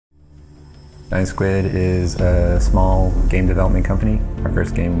Giant Squid is a small game development company. Our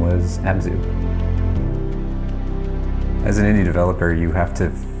first game was Abzu. As an indie developer, you have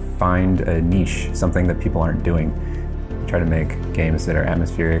to find a niche, something that people aren't doing. Try to make games that are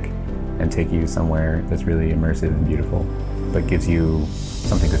atmospheric and take you somewhere that's really immersive and beautiful, but gives you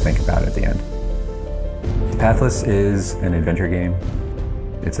something to think about at the end. Pathless is an adventure game.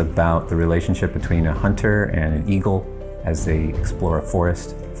 It's about the relationship between a hunter and an eagle as they explore a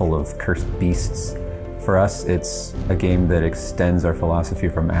forest full of cursed beasts. For us, it's a game that extends our philosophy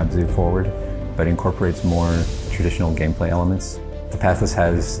from Abzu forward, but incorporates more traditional gameplay elements. The Pathless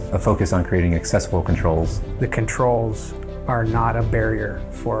has a focus on creating accessible controls. The controls are not a barrier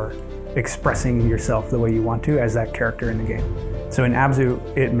for expressing yourself the way you want to as that character in the game. So in Abzu,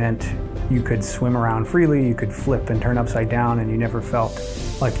 it meant you could swim around freely, you could flip and turn upside down, and you never felt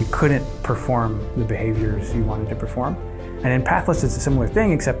like you couldn't perform the behaviors you wanted to perform. And in Pathless, it's a similar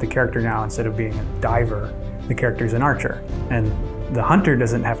thing, except the character now, instead of being a diver, the character's an archer. And the hunter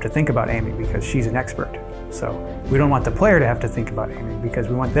doesn't have to think about aiming because she's an expert. So we don't want the player to have to think about aiming because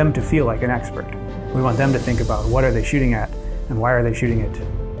we want them to feel like an expert. We want them to think about what are they shooting at and why are they shooting it.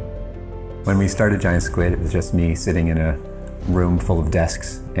 When we started Giant Squid, it was just me sitting in a room full of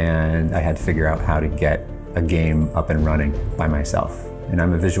desks, and I had to figure out how to get a game up and running by myself. And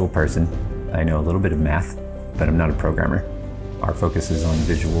I'm a visual person. I know a little bit of math, but I'm not a programmer. Our focus is on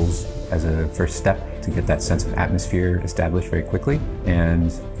visuals as a first step to get that sense of atmosphere established very quickly,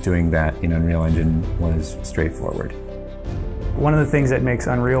 and doing that in Unreal Engine was straightforward. One of the things that makes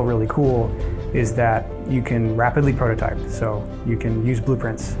Unreal really cool is that you can rapidly prototype. So you can use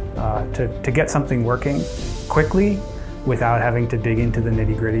blueprints to get something working quickly without having to dig into the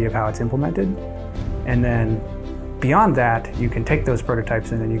nitty-gritty of how it's implemented. And then beyond that, you can take those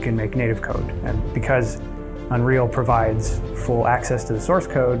prototypes and then you can make native code. And because Unreal provides full access to the source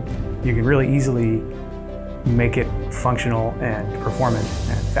code, you can really easily make it functional and performant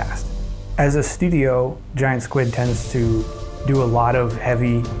and fast. As a studio, Giant Squid tends to do a lot of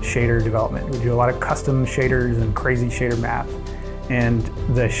heavy shader development. We do a lot of custom shaders and crazy shader math. And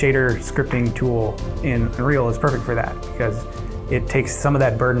the shader scripting tool in Unreal is perfect for that because it takes some of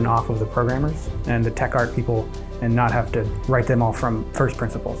that burden off of the programmers and the tech art people and not have to write them all from first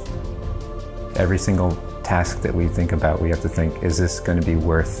principles. Every single task that we think about, we have to think, is this going to be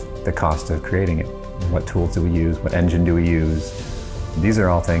worth the cost of creating it? What tools do we use? What engine do we use? These are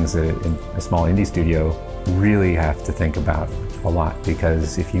all things that in a small indie studio really have to think about a lot,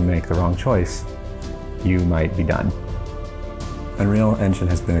 because if you make the wrong choice, you might be done. Unreal Engine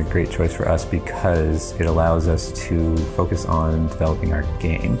has been a great choice for us because it allows us to focus on developing our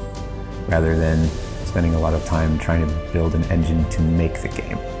game rather than spending a lot of time trying to build an engine to make the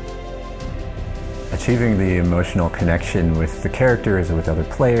game. Achieving the emotional connection with the characters or with other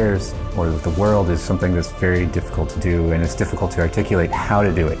players or with the world is something that's very difficult to do, and it's difficult to articulate how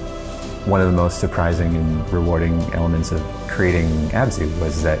to do it. One of the most surprising and rewarding elements of creating Abzu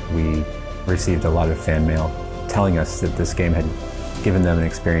was that we received a lot of fan mail telling us that this game had given them an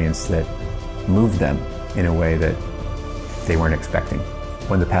experience that moved them in a way that they weren't expecting.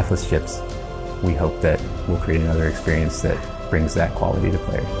 When the Pathless ships, we hope that we'll create another experience that brings that quality to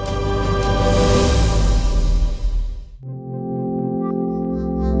players.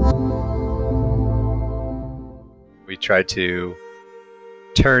 We tried to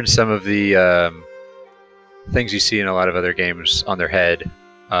turn some of the things you see in a lot of other games on their head.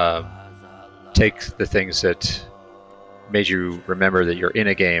 Take the things that made you remember that you're in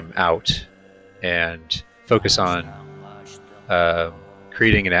a game out and focus on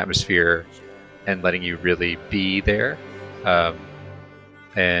creating an atmosphere and letting you really be there,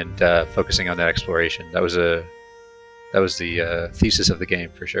 and focusing on that exploration. That was the thesis of the game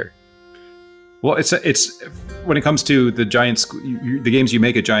for sure. Well, it's when it comes to the the games you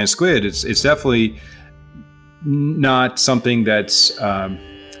make at Giant Squid, it's definitely not something that's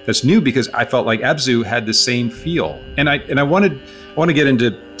new, because I felt like Abzu had the same feel, and I want to get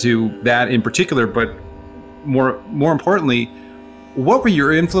into that in particular, but more importantly, what were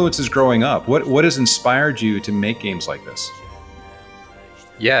your influences growing up? What has inspired you to make games like this?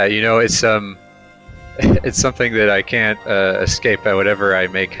 Yeah, it's it's something that I can't escape. Whatever I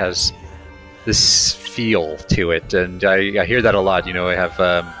make has this feel to it, and I hear that a lot.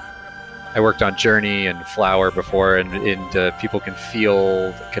 I worked on Journey and Flower before, and people can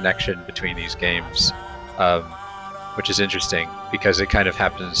feel the connection between these games, which is interesting because it kind of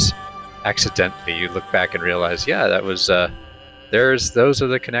happens accidentally. You look back and realize, yeah, that was those are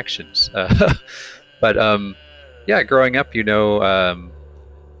the connections. But yeah, growing up,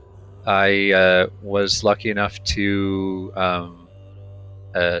 I was lucky enough to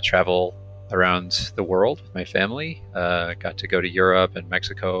travel around the world with my family. Got to go to Europe and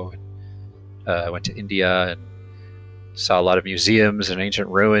Mexico. Went to India and saw a lot of museums and ancient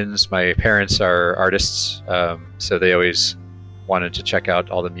ruins. My parents are artists, so they always wanted to check out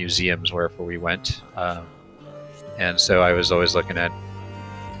all the museums wherever we went. And so I was always looking at,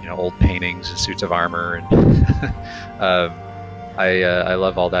 old paintings and suits of armor, and I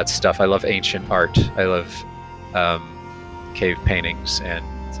love all that stuff. I love ancient art. I love cave paintings and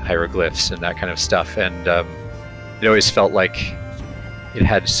hieroglyphs and that kind of stuff. And it always felt like it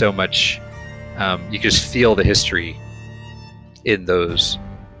had so much. You could just feel the history in those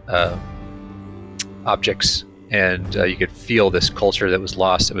objects, and you could feel this culture that was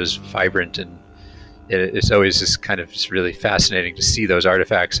lost. It was vibrant, and it's always just kind of just really fascinating to see those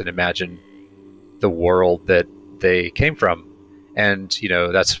artifacts and imagine the world that they came from. And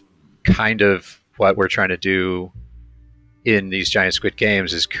that's kind of what we're trying to do in these Giant Squid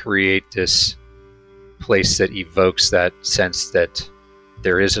games, is create this place that evokes that sense that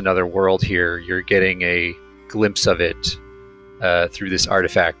there is another world here. You're getting a glimpse of it through this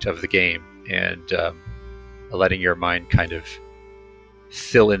artifact of the game, and letting your mind kind of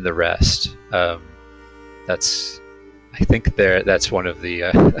fill in the rest. I think that's one of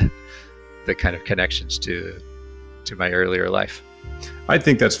the the kind of connections to my earlier life. I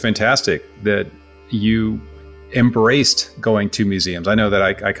think that's fantastic that you embraced going to museums. I know that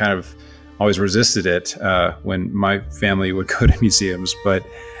I kind of always resisted it when my family would go to museums, but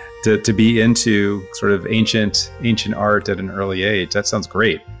to be into sort of ancient art at an early age, that sounds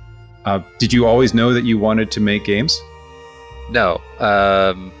great. Did you always know that you wanted to make games? No,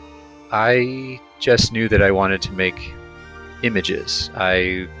 I just knew that I wanted to make images.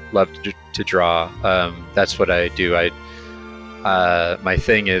 I loved to draw. That's what I do. My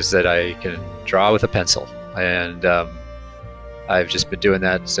thing is that I can draw with a pencil, and I've just been doing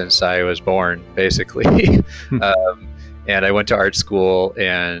that since I was born, basically. And I went to art school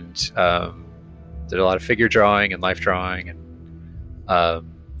and did a lot of figure drawing and life drawing, and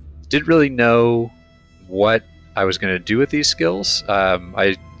didn't really know what I was going to do with these skills.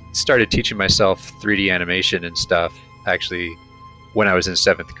 I started teaching myself 3D animation and stuff actually when I was in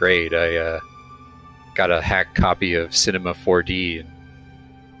 7th grade. I got a hack copy of Cinema 4D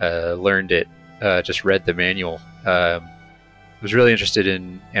and learned it, just read the manual. Was really interested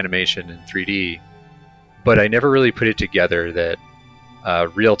in animation and 3D, but I never really put it together that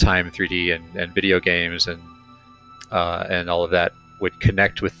real-time 3D and video games and all of that would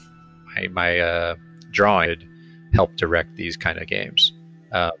connect with my drawing, would help direct these kind of games.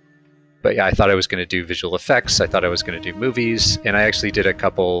 But yeah, I thought I was going to do visual effects. I thought I was going to do movies, and I actually did a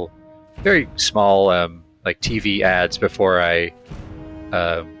couple very small like TV ads before I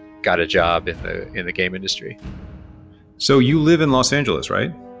got a job in the game industry. So you live in Los Angeles,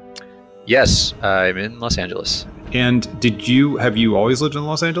 right? Yes, I'm in Los Angeles. And have you always lived in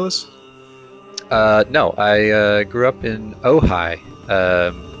Los Angeles? No, I grew up in Ojai,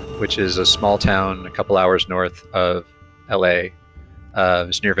 which is a small town a couple hours north of LA.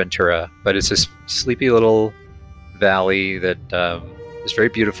 It's near Ventura, but it's this sleepy little valley that is very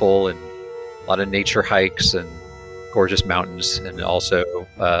beautiful, and a lot of nature hikes and gorgeous mountains, and also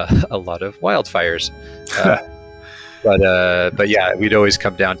a lot of wildfires. But yeah, we'd always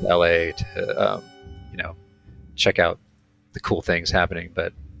come down to LA to check out the cool things happening.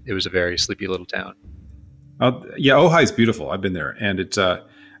 But it was a very sleepy little town. Yeah, Ojai is beautiful. I've been there, and it's.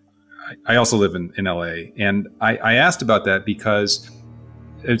 I also live in LA, and I asked about that because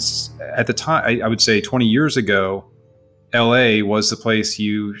it's at the time, I would say 20 years ago, LA was the place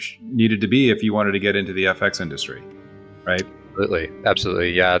you needed to be if you wanted to get into the FX industry, right?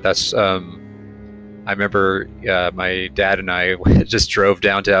 Absolutely. Yeah, that's. I remember my dad and I just drove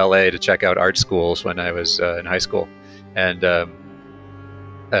down to LA to check out art schools when I was in high school, and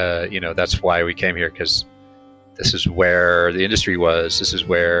that's why we came here, because this is where the industry was. This is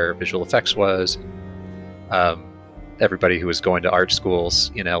where visual effects was. Everybody who was going to art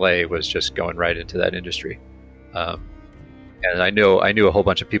schools in LA was just going right into that industry. And I knew a whole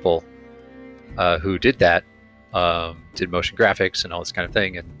bunch of people who did that, did motion graphics and all this kind of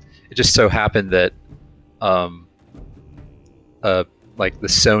thing. And it just so happened that like the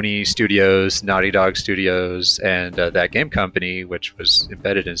Sony studios, Naughty Dog Studios, and that game company, which was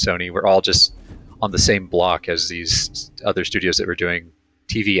embedded in Sony, were all just on the same block as these other studios that were doing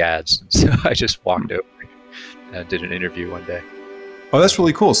TV ads. And so I just walked over and did an interview one day. Oh, that's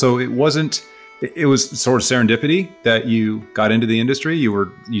really cool. So it was sort of serendipity that you got into the industry.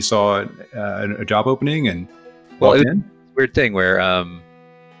 You saw a job opening and walked in? It was a weird thing where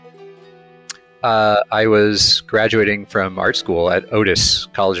I was graduating from art school at Otis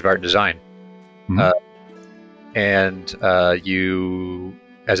College of Art and Design, Uh, and you,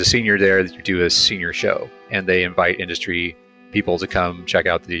 as a senior there, you do a senior show, and they invite industry people to come check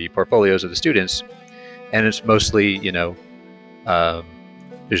out the portfolios of the students. And it's mostly,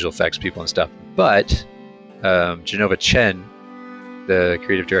 visual effects people and stuff. But Genova Chen, the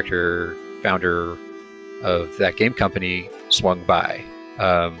creative director, founder of that game company, swung by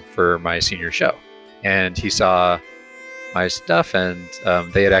for my senior show. And he saw my stuff, and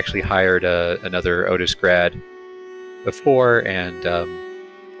they had actually hired another Otis grad before, and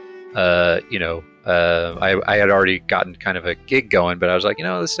I had already gotten kind of a gig going, but I was like,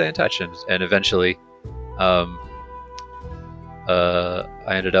 let's stay in touch, and eventually I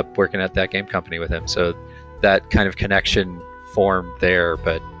ended up working at that game company with him. So that kind of connection formed there,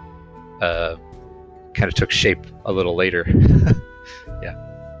 but kind of took shape a little later. Yeah.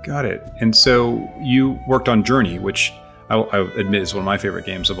 Got it. And so you worked on Journey, which I admit is one of my favorite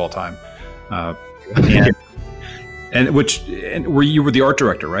games of all time. And you were the art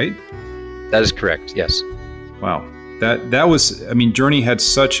director, right? That is correct. Yes. Wow. That was, Journey had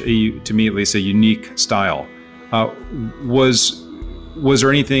such to me at least, a unique style. Was there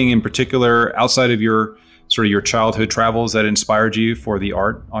anything in particular outside of your childhood travels that inspired you for the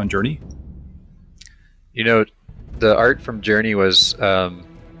art on Journey? The art from Journey was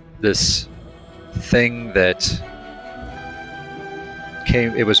this thing that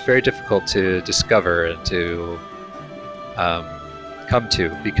it was very difficult to discover and to come to,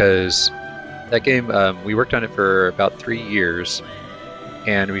 because that game, we worked on it for about 3 years,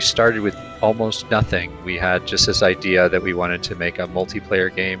 and we started with almost nothing. We had just this idea that we wanted to make a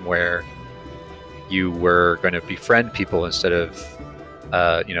multiplayer game where you were going to befriend people instead of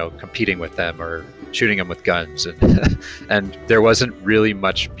competing with them or shooting them with guns, and there wasn't really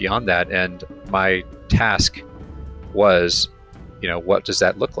much beyond that. And my task was, what does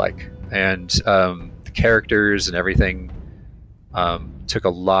that look like? And the characters and everything took a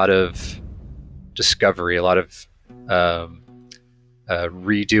lot of discovery, a lot of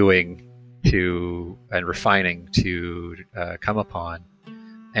redoing and refining to come upon.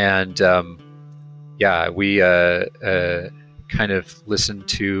 And we kind of listened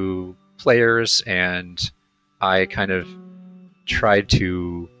to players, and I kind of tried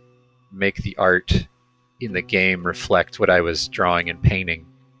to make the art in the game reflect what I was drawing and painting,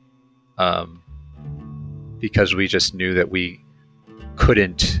 because we just knew that we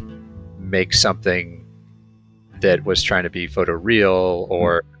couldn't make something that was trying to be photoreal,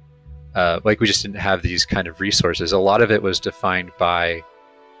 or we just didn't have these kind of resources. A lot of it was defined by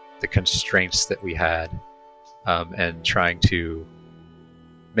the constraints that we had, and trying to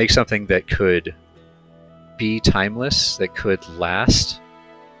make something that could be timeless, that could last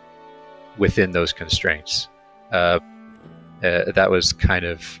within those constraints. That was kind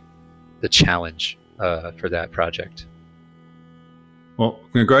of the challenge for that project. Well,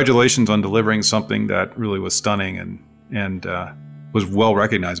 congratulations on delivering something that really was stunning and was well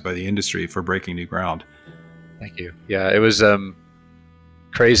recognized by the industry for breaking new ground. Thank you. Yeah, it was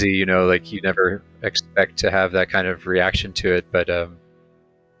crazy. You never expect to have that kind of reaction to it, but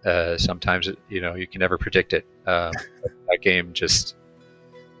sometimes you can never predict it. That game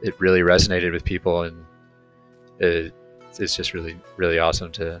it really resonated with people, and it's just really, really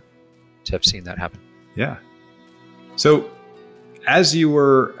awesome to have seen that happen. Yeah. So as you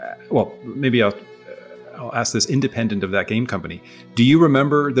were, maybe I'll ask this independent of that game company. Do you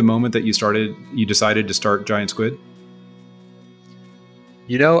remember the moment that you decided to start Giant Squid?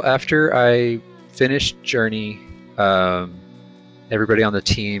 After I finished Journey, everybody on the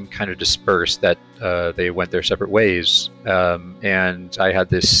team kind of dispersed, that they went their separate ways. And I had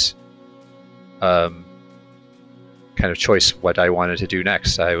this kind of choice what I wanted to do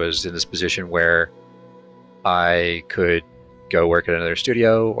next. I was in this position where I could go work at another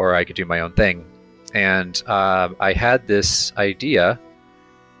studio, or I could do my own thing. And I had this idea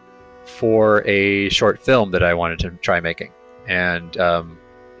for a short film that I wanted to try making. And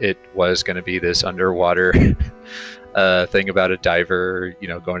it was going to be this underwater thing about a diver,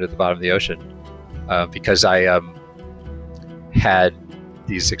 going to the bottom of the ocean. Because I had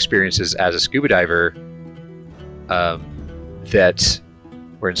these experiences as a scuba diver that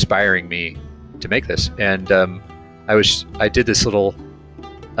were inspiring me to make this. And I did this little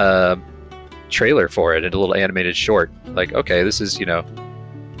trailer for it, and a little animated short, okay, this is the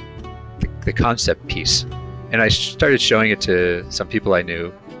concept piece. And I started showing it to some people I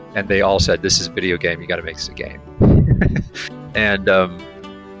knew, and they all said, this is a video game, you got to make this a game. And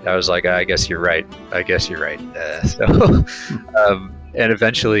I was like, I guess you're right. And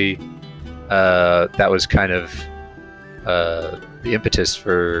eventually that was kind of the impetus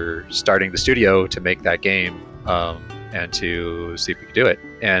for starting the studio to make that game, and to see if we could do it.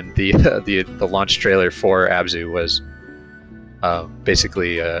 And the the launch trailer for Abzu was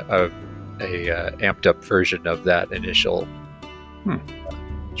basically a amped up version of that initial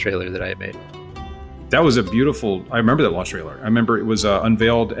trailer that I had made. That was a beautiful. I remember that launch trailer. I remember it was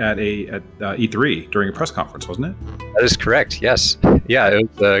unveiled at E3 during a press conference, wasn't it? That is correct. Yes. Yeah. It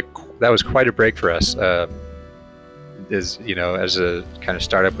was, that was quite a break for us. As a kind of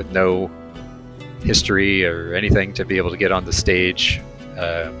startup with no history or anything, to be able to get on the stage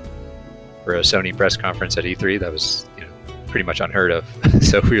for a Sony press conference at E3, that was pretty much unheard of.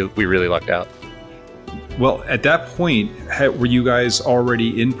 So we really lucked out. Well, at that point, were you guys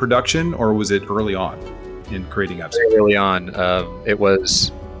already in production, or was it early on in creating apps? Very early on. It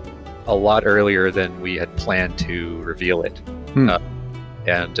was a lot earlier than we had planned to reveal it.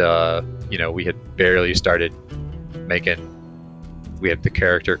 And we had barely started making. We had the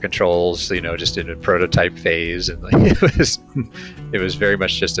character controls, just in a prototype phase, and it was very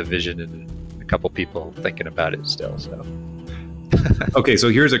much just a vision and a couple people thinking about it still. So. Okay, so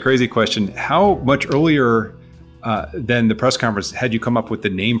here's a crazy question: how much earlier than the press conference had you come up with the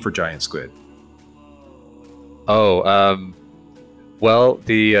name for Giant Squid? Oh, well,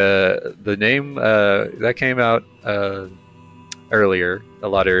 the name that came out earlier, a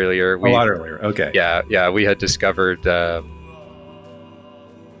lot earlier. A lot earlier. Okay. Yeah. We had discovered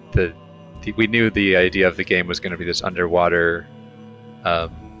we knew the idea of the game was going to be this underwater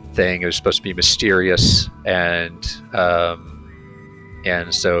thing. It was supposed to be mysterious, and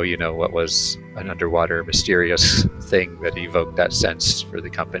so what was an underwater mysterious thing that evoked that sense for the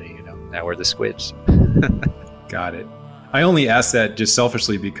company? Now we're the squids. Got it. I only asked that just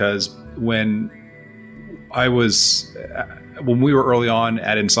selfishly because when we were early on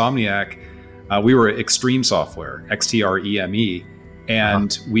at Insomniac, we were Extreme Software, XTREME,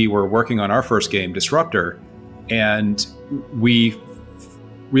 and we were working on our first game, Disruptor, and we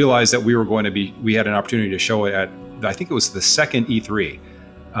realized that we had an opportunity to show it at, I think it was the second E3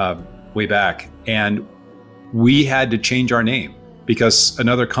 way back, and we had to change our name because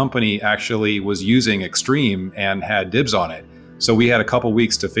another company actually was using Extreme and had dibs on it. So we had a couple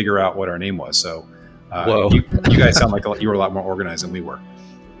weeks to figure out what our name was. So you guys sound like you were a lot more organized than we were.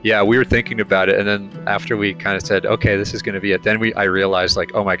 Yeah, we were thinking about it, and then after we kind of said, okay, this is going to be it, then I realized,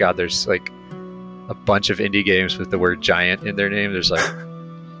 like, oh my god, there's like a bunch of indie games with the word giant in their name. There's like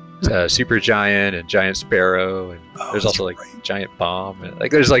Super Giant and Giant Sparrow, and there's also like Giant Bomb, and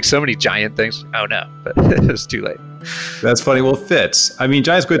like there's like so many giant things. Oh no, but it's too late. That's funny. Well, it fits. I mean,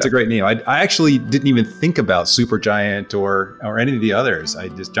 Giant Squid's a great name. I actually didn't even think about Super Giant or any of the others.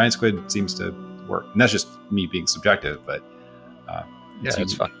 Giant Squid seems to work, and that's just me being subjective, but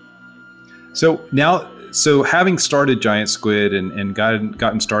it's fun. So having started Giant Squid and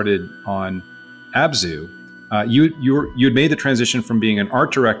gotten started on Abzu, you had made the transition from being an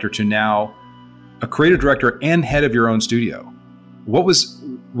art director to now a creative director and head of your own studio. What was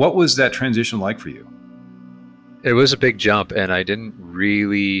that transition like for you? It was a big jump, and I didn't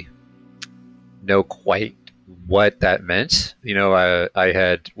really know quite what that meant. I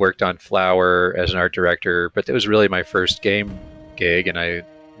had worked on Flower as an art director, but it was really my first game gig, and I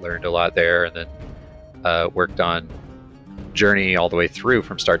learned a lot there, and then worked on Journey all the way through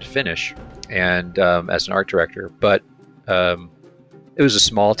from start to finish, and as an art director. But it was a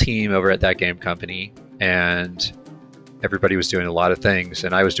small team over at that game company, and everybody was doing a lot of things,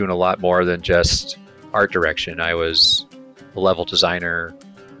 and I was doing a lot more than just art direction. I was a level designer,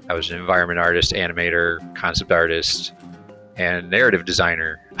 I was an environment artist, animator, concept artist, and narrative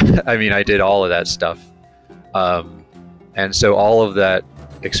designer. I mean, I did all of that stuff. And so all of that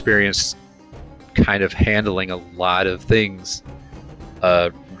experience kind of handling a lot of things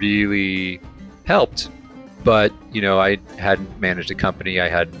really helped. But, I hadn't managed a company. I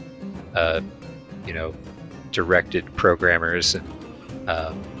had, directed programmers and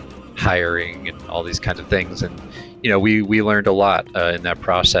hiring and all these kinds of things. And, we learned a lot in that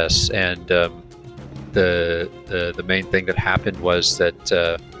process. And the main thing that happened was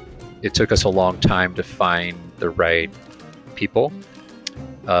that it took us a long time to find the right people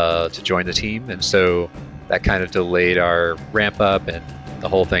to join the team, and so that kind of delayed our ramp up, and the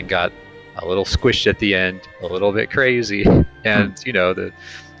whole thing got a little squished at the end, a little bit crazy, and the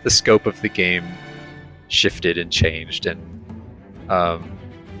scope of the game shifted and changed, and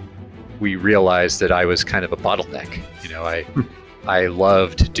we realized that I was kind of a bottleneck. I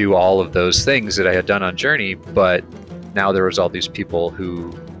loved to do all of those things that I had done on Journey, but now there was all these people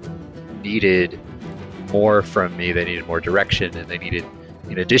who needed more from me. They needed more direction, and they needed,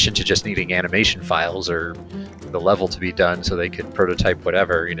 in addition to just needing animation files or the level to be done so they could prototype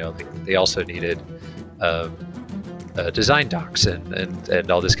whatever. They also needed design docs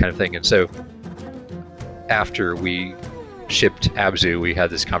and all this kind of thing. And so after we shipped Abzu, we had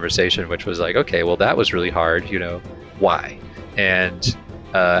this conversation, which was like, okay, well, that was really hard. Why? And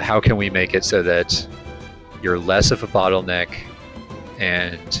how can we make it so that you're less of a bottleneck,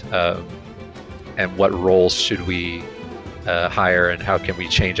 and what roles should we hire, and how can we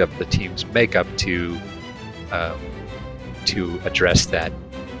change up the team's makeup to address that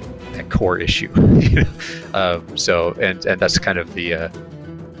core issue? So that's kind of the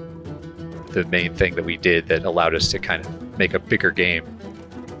main thing that we did that allowed us to kind of make a bigger game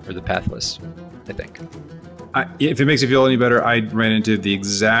for the Pathless, I think. If it makes you feel any better, I ran into the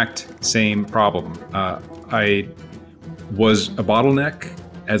exact same problem. I was a bottleneck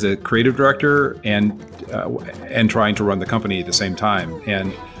as a creative director and trying to run the company at the same time.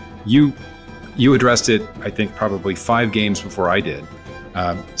 And you addressed it, I think, probably 5 games before I did.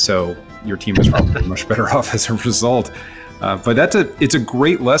 So your team is probably much better off as a result. But it's a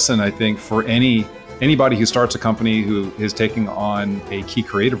great lesson, I think, for anybody who starts a company who is taking on a key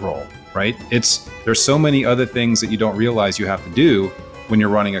creative role, right? There's so many other things that you don't realize you have to do when you're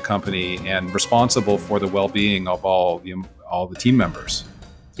running a company and responsible for the well-being of all the team members.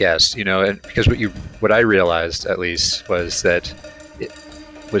 Yes, and because what I realized at least was that it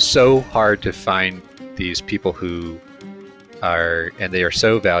was so hard to find these people who they are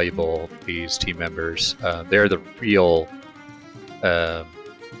so valuable, these team members. They're the real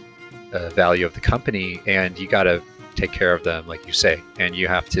value of the company, and you got to take care of them, like you say, and you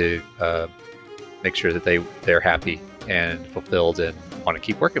have to make sure that they're happy and fulfilled and want to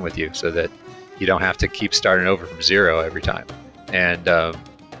keep working with you, so that you don't have to keep starting over from zero every time. And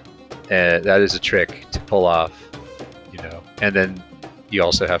that is a trick to pull off, and then you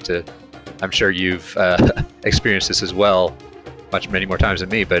also have to, I'm sure you've experienced this as well many more times than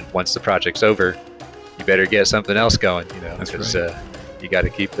me, but once the project's over, you better get something else going, because you got to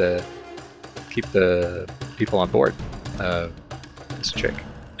keep the people on board. It's a trick.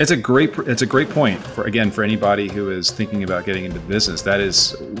 It's a great point for anybody who is thinking about getting into business. That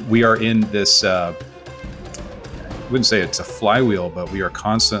is, we are in this, I wouldn't say it's a flywheel, but we are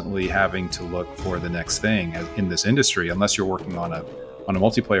constantly having to look for the next thing in this industry, unless you're working on a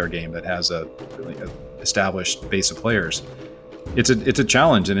multiplayer game that has a really established base of players. It's a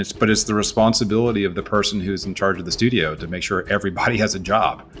challenge, but it's the responsibility of the person who's in charge of the studio to make sure everybody has a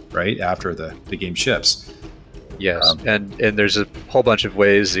job right after the game ships. Yes, and there's a whole bunch of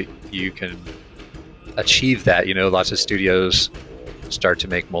ways that you can achieve that. Lots of studios start to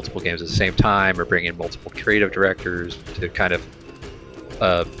make multiple games at the same time, or bring in multiple creative directors to kind of,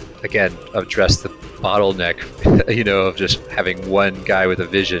 again, address the bottleneck, of just having one guy with a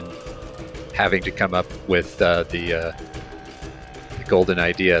vision having to come up with the golden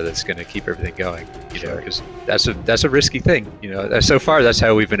idea that's going to keep everything going. Because that's a risky thing. So far that's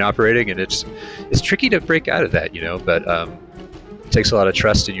how we've been operating, and it's tricky to break out of that. But it takes a lot of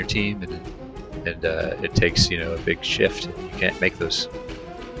trust in your team, and it takes a big shift. You can't make those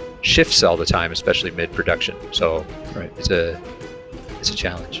shifts all the time, especially mid-production. So right. It's a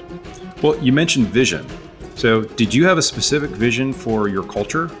challenge. Well, you mentioned vision. So did you have a specific vision for your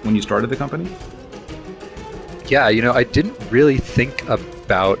culture when you started the company? Yeah, I didn't really think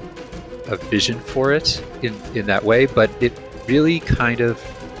about a vision for it in that way, but it really kind of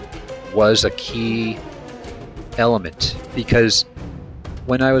was a key element, because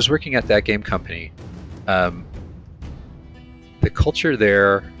when I was working at that game company, the culture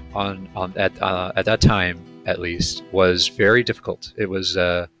there at that time, at least, was very difficult. It was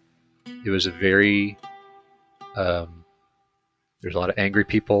a very there's a lot of angry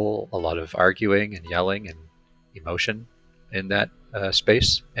people, a lot of arguing and yelling and emotion in that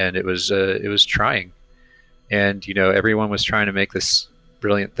space, and it was trying. And everyone was trying to make this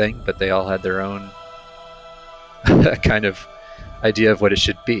brilliant thing, but they all had their own kind of idea of what it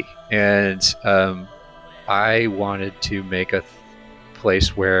should be. And I wanted to make a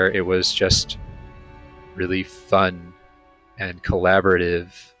place where it was just really fun and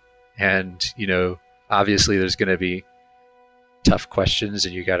collaborative, and obviously there's going to be tough questions,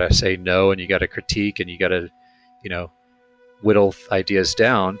 and you got to say no, and you got to critique, and you got to whittle ideas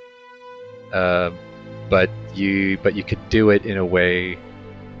down, but you could do it in a way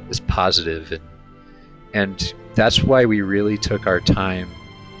that's positive, and that's why we really took our time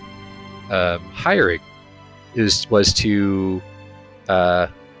hiring, was to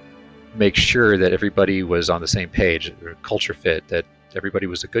make sure that everybody was on the same page, or culture fit, that everybody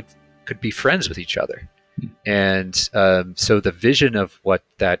could be friends with each other. And so the vision of what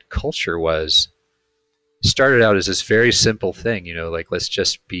that culture was started out as this very simple thing, like let's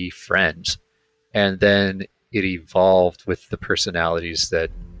just be friends. And then it evolved with the personalities that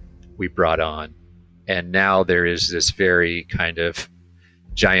we brought on. And now there is this very kind of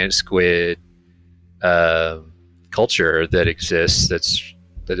giant squid culture that exists.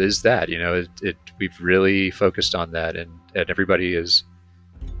 That is that, we've really focused on that, and everybody is,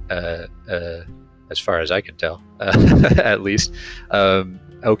 as far as I can tell, at least,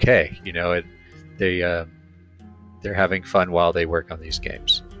 okay. They're having fun while they work on these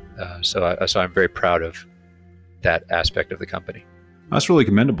games. So I'm very proud of that aspect of the company. That's really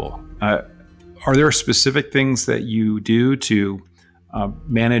commendable. Are there specific things that you do to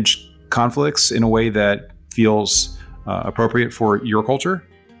manage conflicts in a way that feels appropriate for your culture?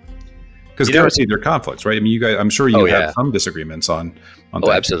 Because guaranteed there are conflicts, right? I mean, you guys, I'm sure you have some disagreements on things.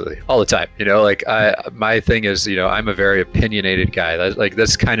 Absolutely, all the time. My thing is, I'm a very opinionated guy.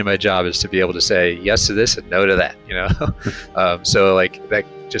 That's kind of my job, is to be able to say yes to this and no to that. So that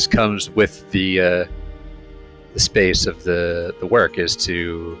just comes with the space of the work, is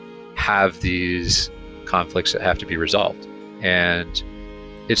to have these conflicts that have to be resolved. And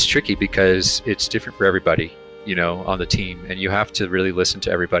it's tricky because it's different for everybody, on the team, and you have to really listen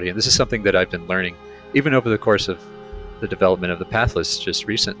to everybody. And this is something that I've been learning even over the course of the development of the Pathless just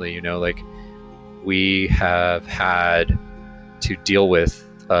recently. We have had to deal with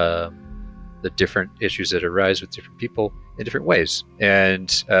the different issues that arise with different people in different ways.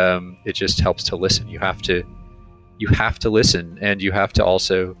 And it just helps to listen. You have to listen, and you have to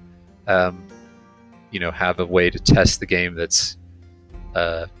also have a way to test the game that's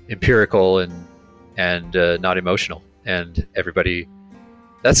empirical and not emotional. And everybody,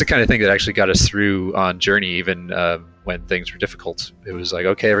 that's the kind of thing that actually got us through on Journey, even when things were difficult. It was like,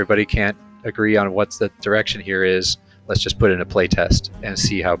 okay, everybody can't agree on what the direction here is. Let's just put in a play test and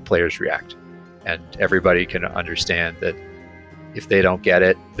see how players react. And everybody can understand that if they don't get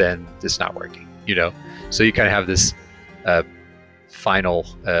it, then it's not working, So you kind of have this final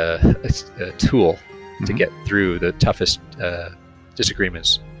tool to get through the toughest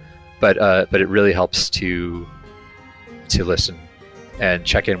disagreements. But it really helps to listen and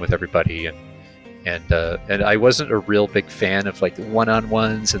check in with everybody, and I wasn't a real big fan of the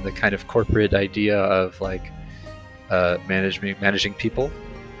one-on-ones and the kind of corporate idea of managing people.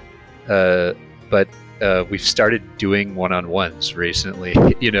 But we've started doing one-on-ones recently,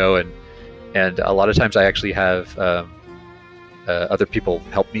 and a lot of times I actually have other people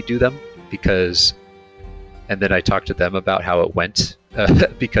help me do them, and then I talk to them about how it went.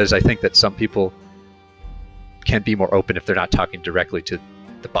 Because I think that some people can be more open if they're not talking directly to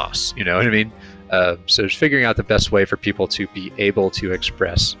the boss, you know what I mean? So just figuring out the best way for people to be able to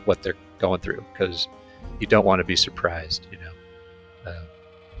express what they're going through, because you don't want to be surprised,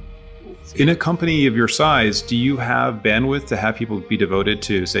 In a company of your size, do you have bandwidth to have people be devoted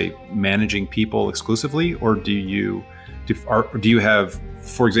to, say, managing people exclusively, or do you have,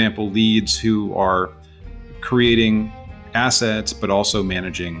 for example, leads who are creating assets but also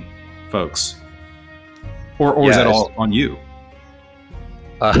managing folks, or is that all on you?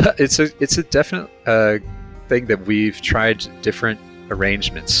 It's a definite thing that we've tried different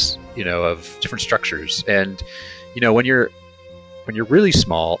arrangements, of different structures. And when you're really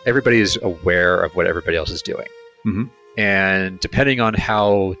small, everybody is aware of what everybody else is doing. Mm-hmm. And depending on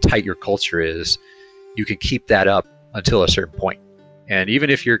how tight your culture is, you can keep that up until a certain point. And even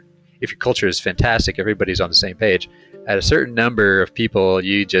if your culture is fantastic, everybody's on the same page, at a certain number of people,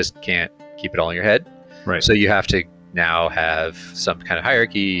 you just can't keep it all in your head. Right. So you have to now have some kind of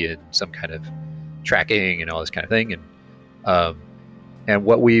hierarchy and some kind of tracking and all this kind of thing. And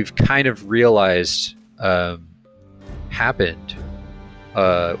what we've kind of realized happened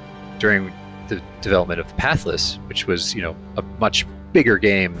during the development of Pathless, which was, a much bigger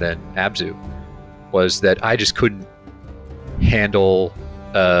game than Abzu, was that I just couldn't handle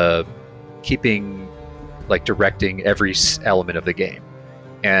keeping, directing every element of the game.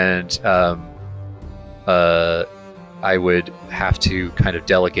 And I would have to kind of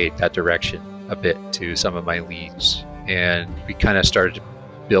delegate that direction a bit to some of my leads. And we kind of started to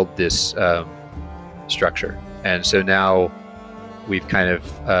build this structure. And so now we've kind of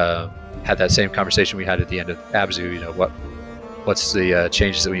had that same conversation we had at the end of Abzu, what's the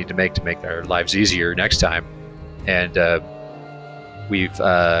changes that we need to make our lives easier next time. And we've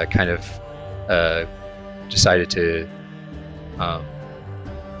kind of decided to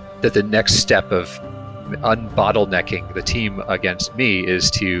that the next step of unbottlenecking the team against me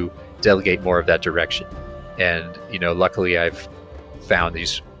is to delegate more of that direction. And luckily I've found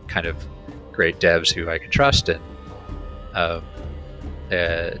these kind of great devs who I can trust, and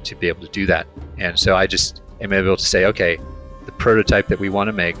to be able to do that. And so I just am able to say, okay, the prototype that we want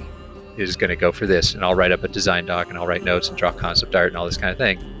to make is going to go for this, and I'll write up a design doc, and I'll write notes and draw concept art and all this kind of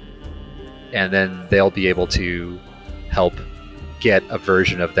thing. And then they'll be able to help get a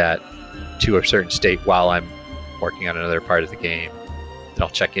version of that to a certain state while I'm working on another part of the game. Then I'll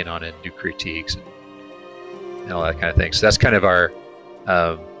check in on it, do critiques, and all that kind of thing. So that's kind of our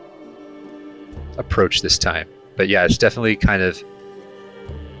approach this time. But yeah, it's definitely kind of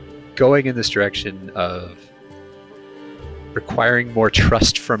going in this direction of requiring more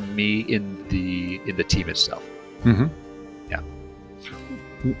trust from me in the team itself. Mm-hmm. Yeah.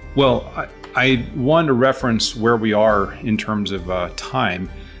 Well, I wanted to reference where we are in terms of time.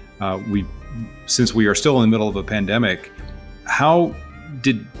 Since we are still in the middle of a pandemic, how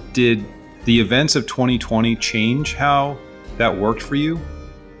did the events of 2020 change how that worked for you?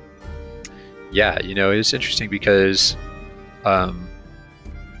 Yeah, it's interesting because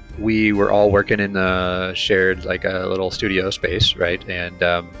we were all working in a shared, like a little studio space, right? And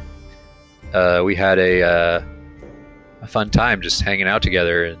we had a fun time just hanging out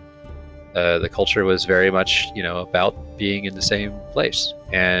together, and the culture was very much, about being in the same place.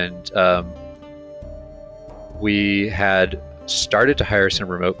 And we had started to hire some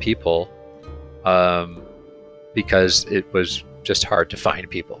remote people because it was just hard to find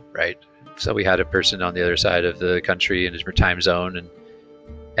people, right? So we had a person on the other side of the country in a different time zone,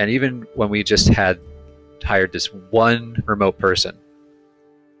 and even when we just had hired this one remote person,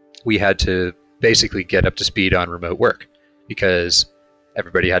 we had to basically get up to speed on remote work because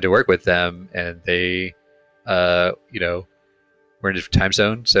everybody had to work with them, and they, were in a different time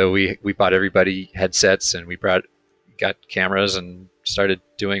zone. So we bought everybody headsets, and we got cameras and started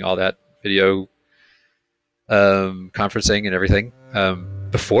doing all that video conferencing and everything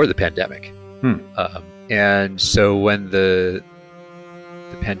before the pandemic. And so when the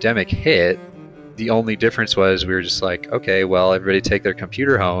pandemic hit, the only difference was we were just like, okay, well, everybody take their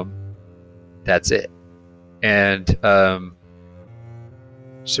computer home. That's it. And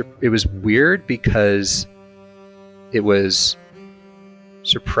so it was weird because it was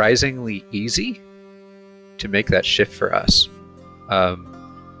surprisingly easy to make that shift for us. And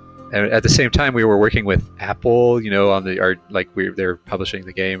at the same time, we were working with Apple, on they're publishing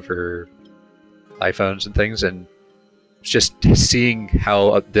the game for iPhones and things, and just seeing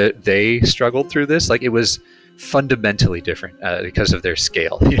how they struggled through this, like it was fundamentally different because of their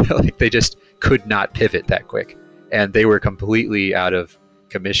scale. Like they just could not pivot that quick, and they were completely out of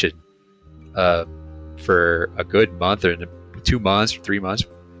commission for a good month or 2 months or 3 months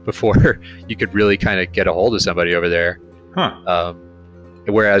before you could really kind of get a hold of somebody over there.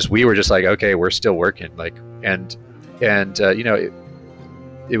 Whereas we were just like, okay, we're still working, it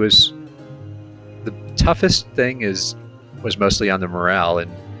was the toughest thing was mostly on the morale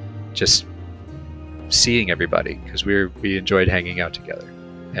and just seeing everybody, because we enjoyed hanging out together,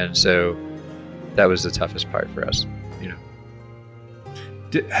 and so that was the toughest part for us.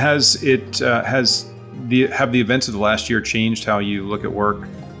 Have the events of the last year changed how you look at work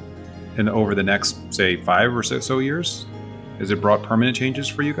and over the next, say, 5 or so years? Has it brought permanent changes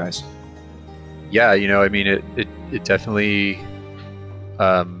for you guys? Yeah, it definitely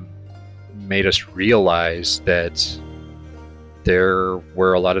made us realize that there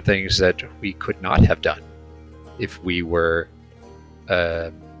were a lot of things that we could not have done if we were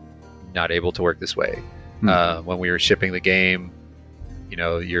not able to work this way. When we were shipping the game,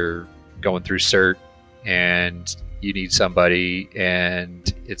 you're going through cert and you need somebody,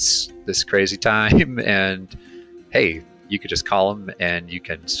 and it's this crazy time, and hey, you could just call them and you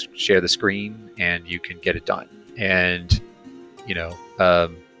can share the screen and you can get it done. And there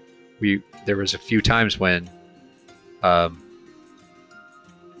was a few times when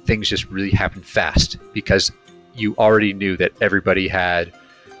things just really happened fast because you already knew that everybody had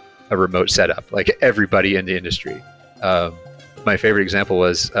a remote setup, like everybody in the industry. My favorite example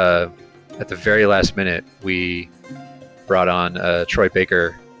was at the very last minute, we brought on Troy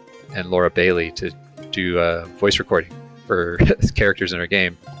Baker and Laura Bailey to do voice recording for characters in our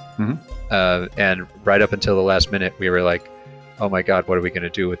game. And right up until the last minute, we were like, oh my God, what are we going to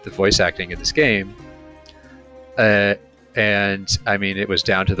do with the voice acting in this game? And I mean, it was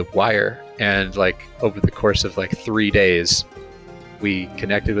down to the wire. And like over the course of like 3 days, we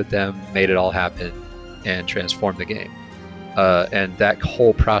connected with them, made it all happen, and transformed the game. And that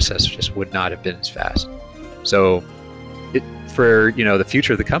whole process just would not have been as fast. So for the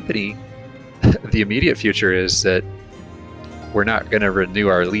future of the company, the immediate future is that we're not going to renew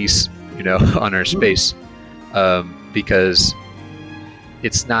our lease, on our space, because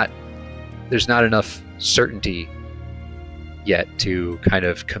there's not enough certainty yet to kind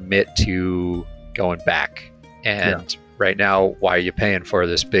of commit to going back. And right now, why are you paying for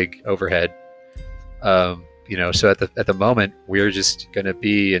this big overhead? You know, so at the moment, we're just going to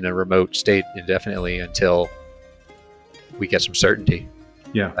be in a remote state indefinitely until we get some certainty.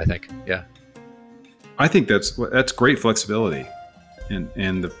 Yeah, I think. Yeah, I think that's great flexibility, and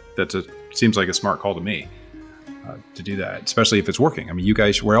that seems like a smart call to me to do that, especially if it's working. I mean, you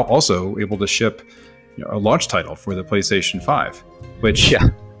guys were also able to ship a launch title for the PlayStation 5, which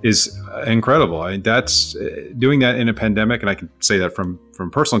is incredible. I mean, that's doing that in a pandemic, and I can say that from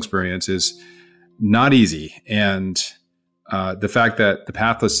personal experience, is not easy. And the fact that the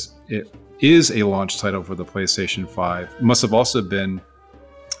Pathless is a launch title for the PlayStation 5 must have also been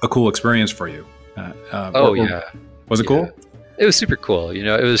a cool experience for you. Was it cool? It was super cool. You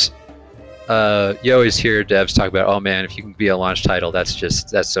know, it was. You always hear devs talk about, oh man, if you can be a launch title,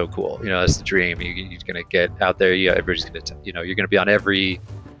 that's so cool. You know, that's the dream. You're gonna get out there. Everybody's gonna, you're gonna be on every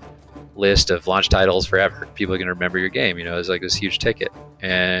list of launch titles forever. People are gonna remember your game. You know, it's like this huge ticket,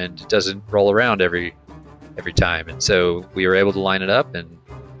 and it doesn't roll around every time. And so we were able to line it up, and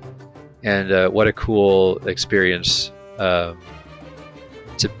what a cool experience to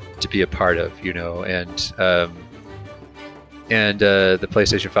be a part of. You know, and the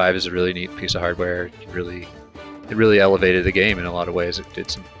PlayStation 5 is a really neat piece of hardware. It really elevated the game in a lot of ways.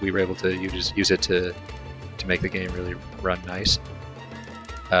 We were able to use it to make the game really run nice.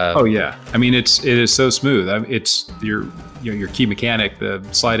 I mean, it is so smooth. It's your key mechanic, the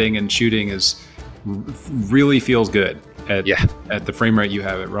sliding and shooting really feels good at the frame rate you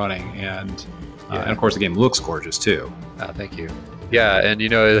have it running, and of course the game looks gorgeous too. Thank you. Yeah, and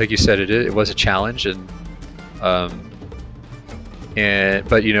like you said, it was a challenge, but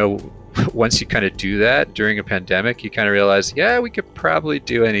once you kind of do that during a pandemic, you kind of realize, we could probably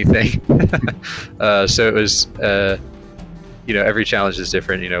do anything. So it was, every challenge is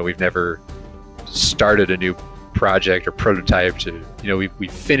different. We've never started a new project or prototyped. We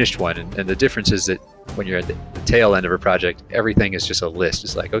finished one, and the difference is that when you're at the tail end of a project, everything is just a list.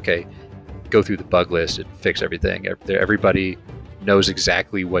 It's like, okay, go through the bug list and fix everything. Everybody knows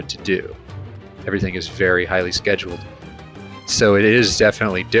exactly what to do. Everything is very highly scheduled. So it is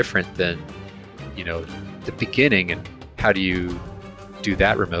definitely different than, the beginning, and how do you do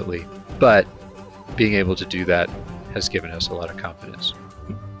that remotely? But being able to do that has given us a lot of confidence.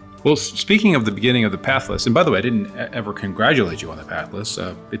 Well, speaking of the beginning of the Pathless, and by the way, I didn't ever congratulate you on the Pathless.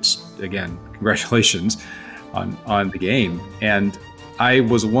 It's, again, congratulations on the game. And I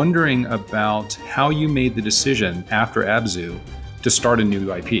was wondering about how you made the decision after Abzu to start a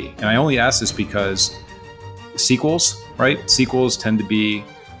new IP. And I only ask this because sequels, right? Sequels tend to be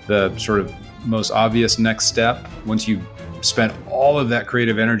the sort of most obvious next step once you spent all of that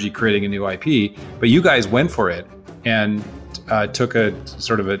creative energy creating a new IP. But you guys went for it and took a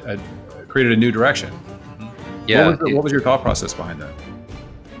sort of created a new direction. Yeah. What was your thought process behind that?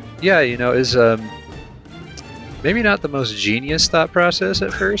 Yeah, it was maybe not the most genius thought process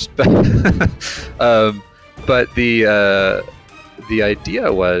at first, but the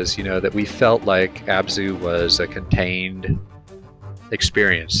idea was, that we felt like Abzu was a contained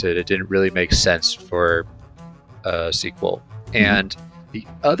experience. It didn't really make sense for a sequel. And the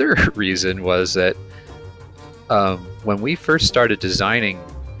other reason was that when we first started designing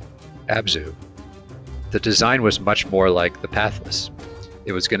Abzu, the design was much more like the Pathless.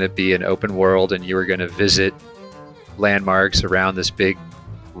 It was going to be an open world, and you were going to visit landmarks around this big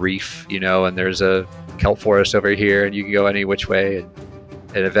reef, and there's a kelp forest over here, and you can go any which way,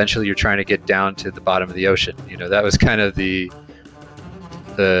 and eventually you're trying to get down to the bottom of the ocean. That was kind of the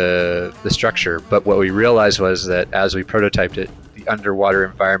structure. But what we realized was that as we prototyped it, the underwater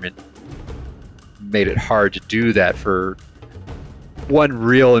environment made it hard to do that for one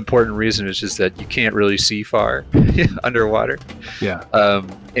real important reason, which is that you can't really see far underwater. Yeah.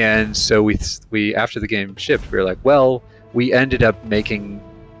 And so we after the game shipped, we were like, well, we ended up making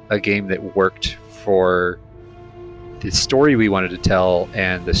a game that worked for the story we wanted to tell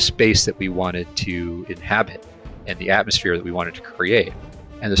and the space that we wanted to inhabit and the atmosphere that we wanted to create.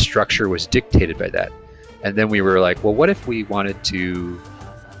 And the structure was dictated by that. And then we were like, well, what if we wanted to,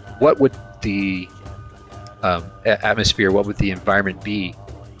 what would the atmosphere, what would the environment be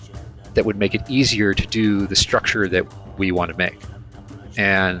that would make it easier to do the structure that we want to make?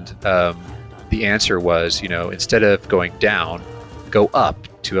 And the answer was, instead of going down, go up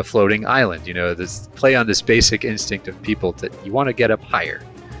to a floating island. This play on this basic instinct of people that you want to get up higher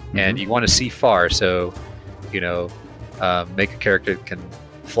and you want to see far. So, make a character that can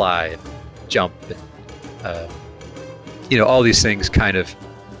fly and jump and all these things kind of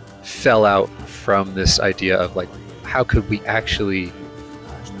fell out from this idea of like, how could we actually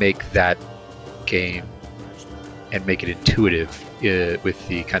make that game and make it intuitive with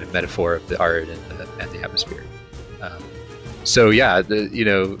the kind of metaphor of the art and the atmosphere. So yeah,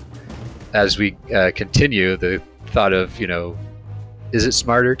 as we continue, the thought of, is it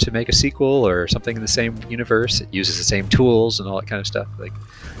smarter to make a sequel or something in the same universe? It uses the same tools and all that kind of stuff. Like,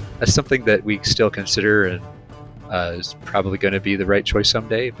 that's something that we still consider and is probably going to be the right choice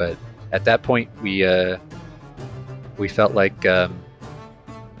someday. But at that point, we felt like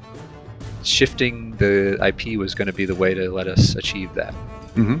shifting the IP was going to be the way to let us achieve that.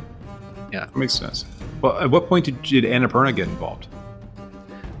 Mm-hmm. Yeah, that makes sense. Well, at what point did Annapurna get involved?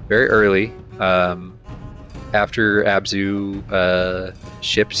 Very early. After Abzu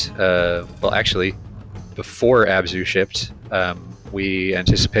shipped, well, actually, before Abzu shipped, we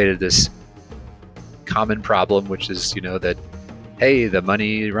anticipated this common problem, which is, that, hey, the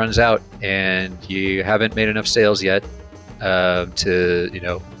money runs out and you haven't made enough sales yet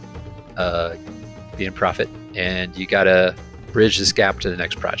to, be in profit, and you gotta bridge this gap to the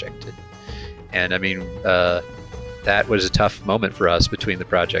next project. And I mean, that was a tough moment for us between the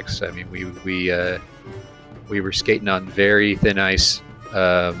projects. I mean, we were skating on very thin ice,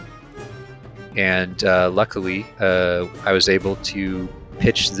 and luckily, I was able to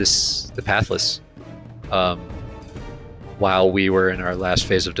pitch the Pathless while we were in our last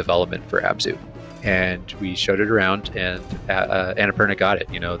phase of development for Abzu, and we showed it around, and Annapurna got it.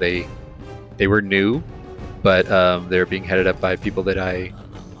 They were new, but they were being headed up by people that I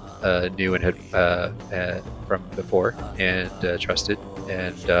knew and had from before and trusted,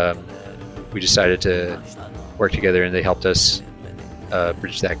 and we decided to work together, and they helped us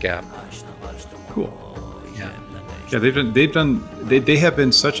bridge that gap. Cool. Yeah. Yeah, they have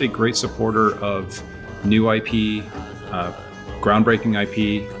been such a great supporter of new IP, groundbreaking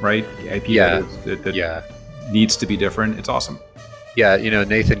IP, right? IP that needs to be different. It's awesome. Yeah,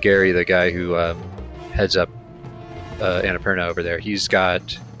 Nathan Gary, the guy who heads up Annapurna over there, he's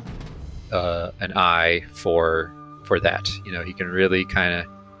got an eye for that. He can really kind of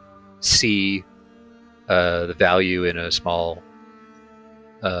see the value in a small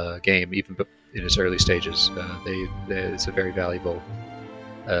game, even in its early stages. It's a very valuable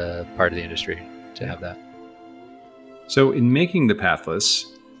part of the industry to have that. So in making the Pathless,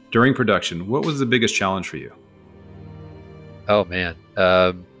 during production, what was the biggest challenge for you? Oh man,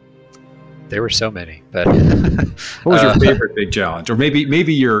 there were so many. But what was your favorite big challenge, or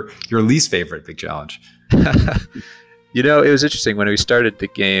maybe your least favorite big challenge? It was interesting when we started the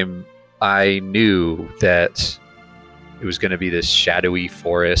game. I knew that it was going to be this shadowy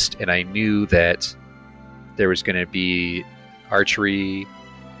forest, and I knew that there was going to be archery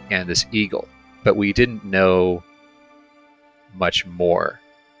and this eagle, but we didn't know much more.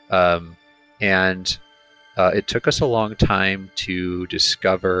 And it took us a long time to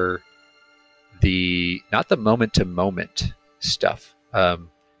discover not the moment-to-moment stuff.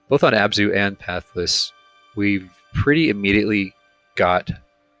 Both on Abzu and Pathless, we pretty immediately got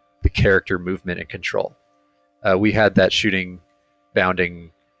the character movement and control. We had that shooting,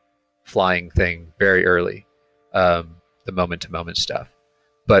 bounding, flying thing very early, the moment-to-moment stuff.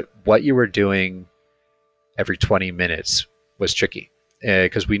 But what you were doing every 20 minutes was tricky,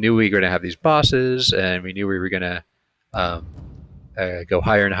 because we knew we were going to have these bosses, and we knew we were going to go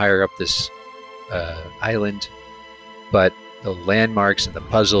higher and higher up this island. But the landmarks and the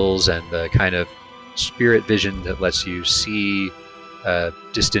puzzles and the kind of spirit vision that lets you see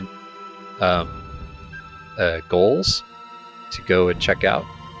distant goals to go and check out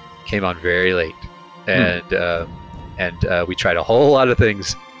came on very late, and we tried a whole lot of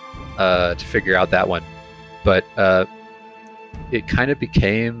things to figure out that one, but it kind of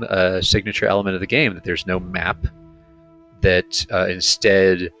became a signature element of the game that there's no map, that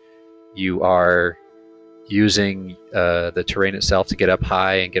instead you are using the terrain itself to get up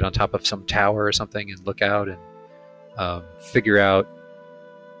high and get on top of some tower or something and look out and figure out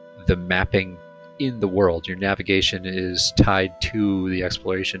the mapping in the world. Your navigation is tied to the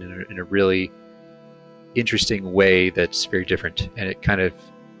exploration in a really interesting way that's very different, and it kind of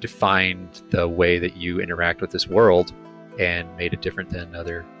defined the way that you interact with this world and made it different than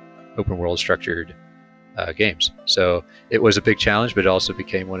other open world structured games. So it was a big challenge, but it also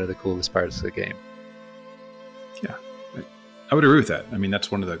became one of the coolest parts of the game. Yeah, I would agree with that. I mean, that's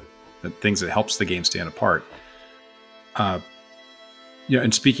one of the things that helps the game stand apart. And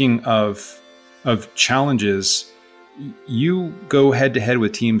speaking of challenges, you go head to head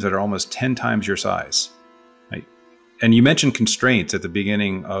with teams that are almost 10 times your size. Right? And you mentioned constraints at the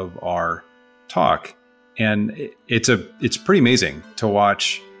beginning of our talk, and it's pretty amazing to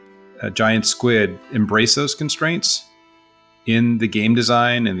watch Giant Squid embrace those constraints in the game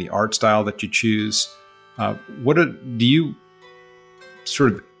design and the art style that you choose? Do you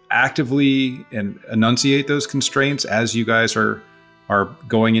sort of actively and enunciate those constraints as you guys are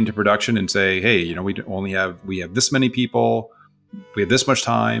going into production and say, hey, you know, we have this many people, we have this much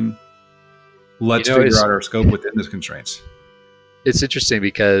time, let's figure out our scope within those constraints? It's interesting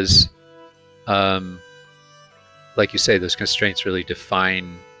because, like you say, those constraints really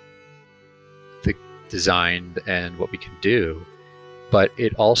define the design and what we can do, but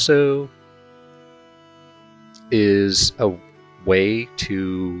it also is a way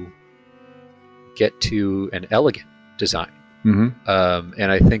to get to an elegant design. Mm-hmm.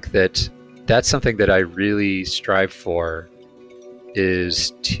 And I think that that's something that I really strive for,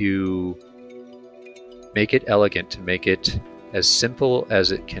 is to make it elegant, to make it as simple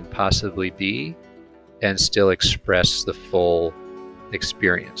as it can possibly be and still express the full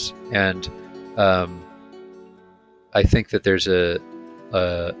experience. And I think that there's a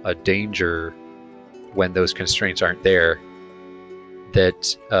danger when those constraints aren't there,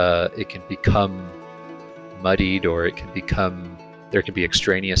 that it can become muddied, or it can become, there can be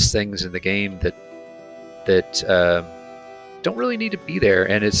extraneous things in the game that don't really need to be there.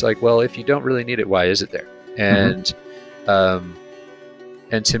 And it's like, well, if you don't really need it, why is it there? And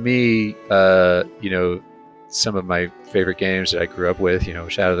and to me, you know, some of my favorite games that I grew up with, you know,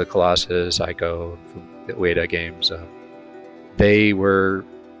 Shadow of the Colossus, Ico, the Ueda games, they were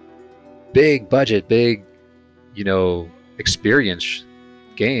big budget, big, you know, experience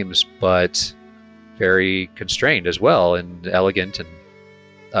games, but very constrained as well, and elegant, and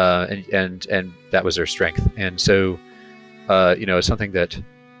that was their strength. And so, you know, it's something that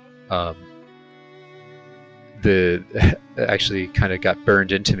actually kind of got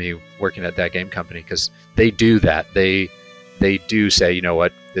burned into me working at that game company, because they do that. They do say, you know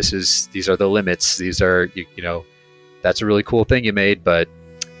what, these are the limits. These are, you know, that's a really cool thing you made, but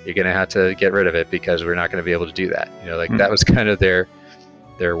you're gonna have to get rid of it because we're not going to be able to do that. You know, like that was kind of their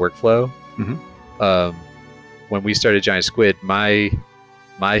workflow. Mm-hmm. When we started Giant Squid, my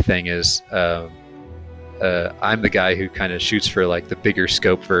thing is, I'm the guy who kind of shoots for like the bigger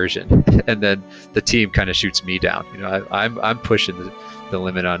scope version, and then the team kind of shoots me down. You know, I'm pushing the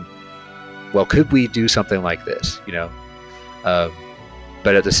limit on, well, could we do something like this? You know,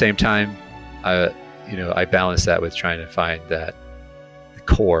 but at the same time, you know, I balance that with trying to find that the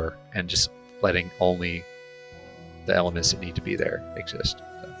core and just letting only the elements that need to be there exist. So.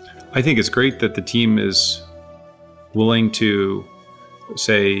 I think it's great that the team is willing to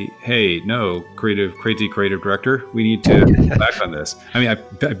say, hey, no, creative director, we need to pull back on this. I mean,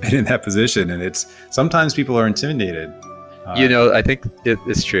 I've been in that position, and it's sometimes people are intimidated. You know, I think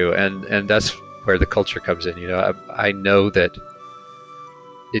it's true, and that's where the culture comes in. You know, I know that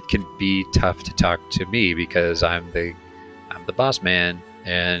it can be tough to talk to me because I'm the boss man,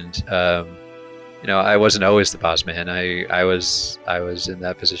 and you know, I wasn't always the boss man. I was in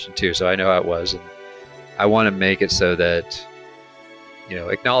that position too, so I know how it was, and I want to make it so that, you know,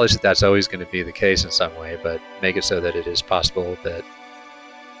 acknowledge that that's always going to be the case in some way, but make it so that it is possible that,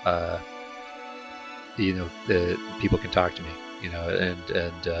 you know, the people can talk to me, you know,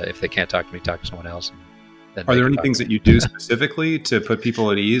 and if they can't talk to me, talk to someone else. And are there any things that you do specifically to put people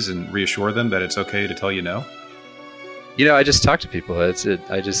at ease and reassure them that it's okay to tell you no? You know, I just talk to people. I'll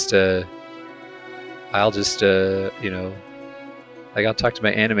just, you know, like I'll talk to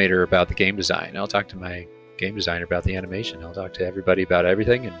my animator about the game design. I'll talk to my game designer about the animation. I'll talk to everybody about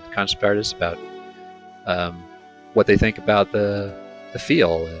everything, and concept artists about what they think about the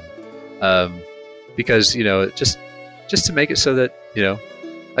feel, and because, you know, just to make it so that, you know,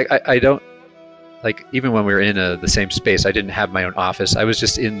 like I don't, like, even when we were in the same space, I didn't have my own office. I was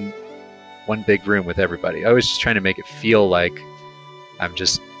just in one big room with everybody. I was just trying to make it feel like I'm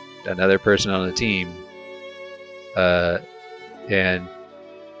just another person on the team, and,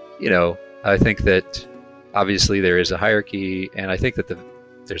 you know, I think that obviously there is a hierarchy, and I think that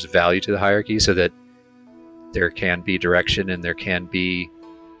there's value to the hierarchy, so that there can be direction and there can be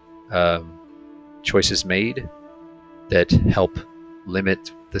choices made that help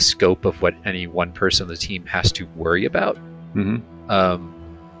limit the scope of what any one person on the team has to worry about. Mm-hmm.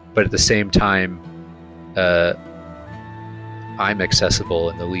 But at the same time, I'm accessible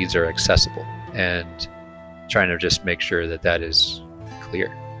and the leads are accessible, and trying to just make sure that that is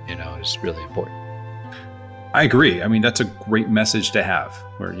clear, you know, is really important. I agree. I mean, that's a great message to have,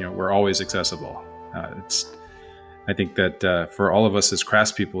 where, you know, we're always accessible. I think that for all of us as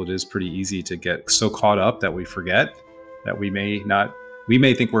craftspeople, it is pretty easy to get so caught up that we forget that we may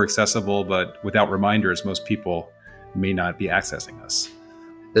think we're accessible, but without reminders, most people may not be accessing us.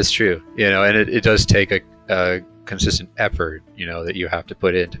 That's true. And it does take a consistent effort, that you have to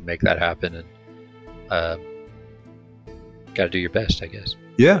put in to make that happen, and got to do your best, I guess.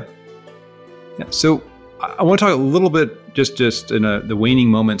 Yeah. So I want to talk a little bit, just in the waning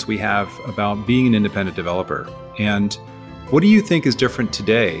moments we have, about being an independent developer. And what do you think is different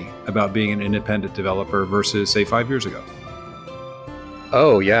today about being an independent developer versus, say, 5 years ago?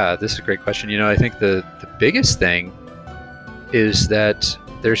 Oh, yeah, this is a great question. I think the biggest thing is that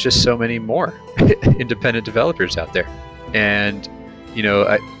there's just so many more independent developers out there. And,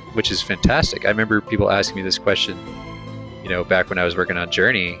 which is fantastic. I remember people asking me this question, back when I was working on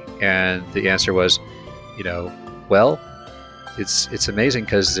Journey, and the answer was, well, it's amazing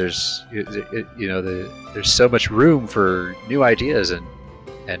because there's so much room for new ideas and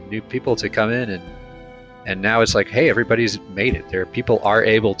new people to come in, and now it's like, hey, everybody's made it. People are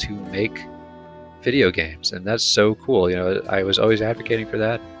able to make video games, and that's so cool. I was always advocating for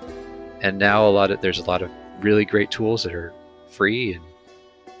that, and now there's a lot of really great tools that are free,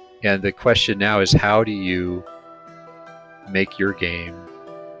 and the question now is, how do you make your game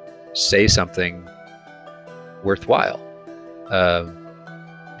say something worthwhile?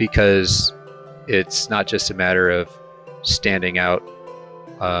 Because it's not just a matter of standing out,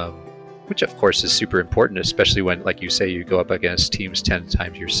 which of course is super important, especially when, like you say, you go up against teams 10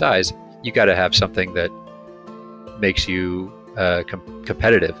 times your size. You got to have something that makes you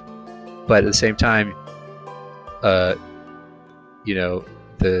competitive, but at the same time, the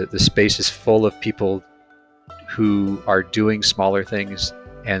space is full of people who are doing smaller things,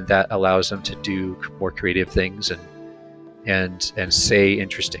 and that allows them to do more creative things and say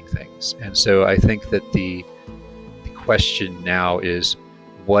interesting things. And so I think that the question now is,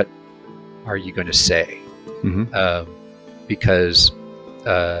 what are you going to say? Mm-hmm. Because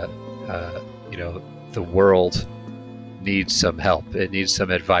the world needs some help. It needs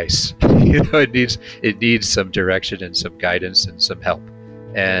some advice. It needs some direction and some guidance and some help.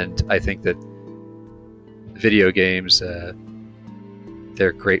 And I think that video games,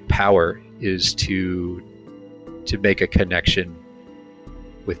 their great power is to make a connection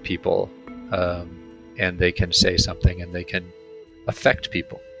with people, and they can say something, and they can affect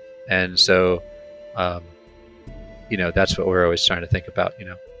people. And so, that's what we're always trying to think about.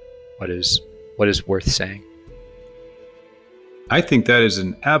 What is worth saying? I think that is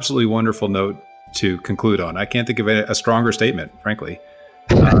an absolutely wonderful note to conclude on. I can't think of a stronger statement, frankly.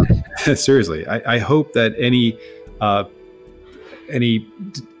 Seriously, I hope that any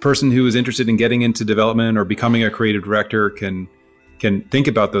person who is interested in getting into development or becoming a creative director can think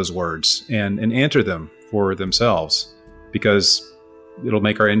about those words and answer them for themselves, because it'll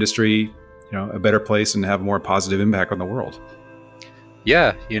make our industry, a better place and have a more positive impact on the world.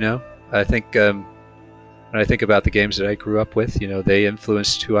 Yeah, I think when I think about the games that I grew up with, they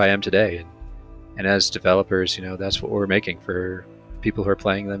influenced who I am today, and as developers, that's what we're making for people who are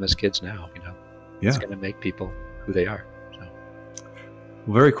playing them as kids now. It's going to make people who they are.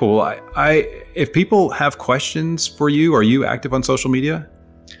 Well, very cool. If people have questions for you, are you active on social media?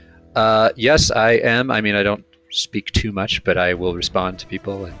 Yes, I am. I mean, I don't speak too much, but I will respond to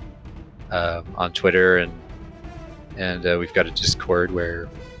people on Twitter, and we've got a Discord where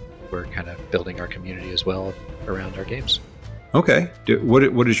we're kind of building our community as well around our games. Okay.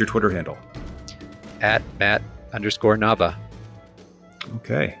 What is your Twitter handle? @Matt_Nava.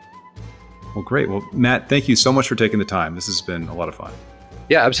 Okay. Well, great. Well, Matt, thank you so much for taking the time. This has been a lot of fun.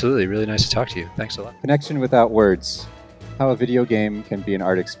 Yeah, absolutely. Really nice to talk to you. Thanks a lot. Connection without words. How a video game can be an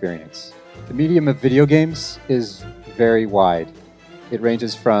art experience. The medium of video games is very wide. It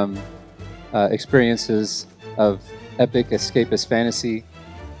ranges from experiences of epic escapist fantasy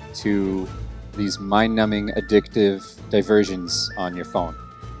to these mind-numbing, addictive diversions on your phone.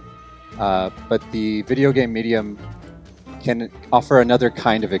 But the video game medium can offer another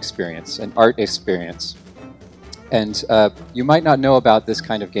kind of experience, an art experience. And you might not know about this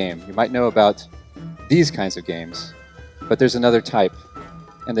kind of game. You might know about these kinds of games, but there's another type,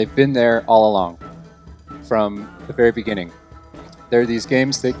 and they've been there all along, from the very beginning. There are these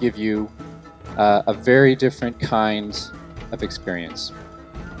games that give you a very different kind of experience.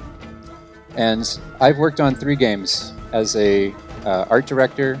 And I've worked on 3 games as a art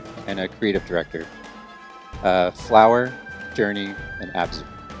director and a creative director. Flower, Journey, and Abzu.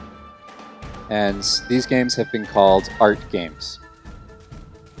 And these games have been called art games.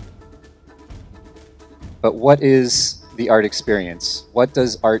 But what is the art experience? What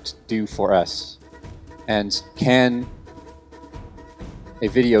does art do for us? And can a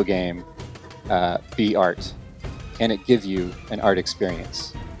video game be art? Can it give you an art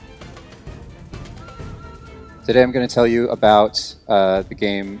experience? Today I'm going to tell you about the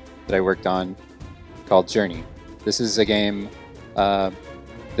game that I worked on called Journey. This is a game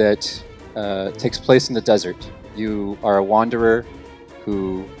that takes place in the desert. You are a wanderer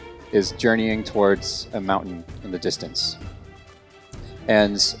who is journeying towards a mountain in the distance.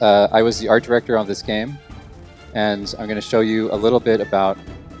 And I was the art director of this game, and I'm going to show you a little bit about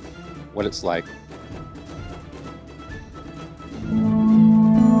what it's like.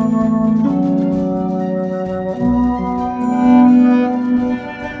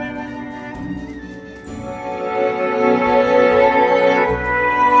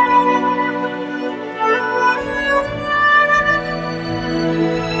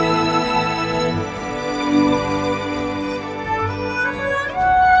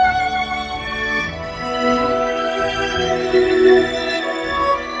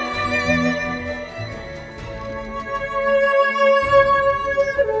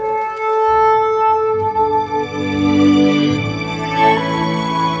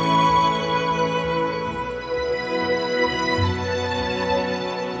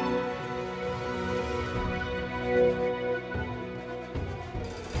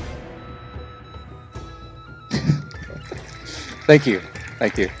 Thank you.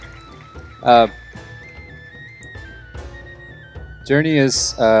 Thank you. Journey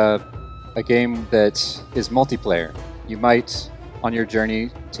is a game that is multiplayer. You might, on your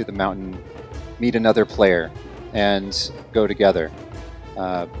journey to the mountain, meet another player and go together.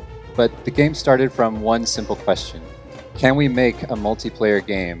 But the game started from one simple question. Can we make a multiplayer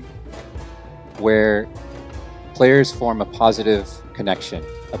game where players form a positive connection,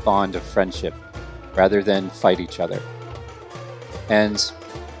 a bond of friendship, rather than fight each other? And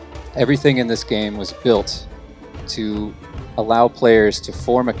everything in this game was built to allow players to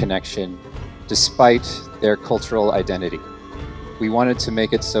form a connection despite their cultural identity. We wanted to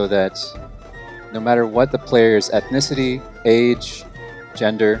make it so that no matter what the player's ethnicity, age,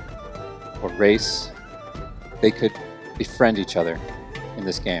 gender, or race, they could befriend each other in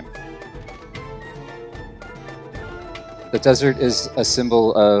this game. The desert is a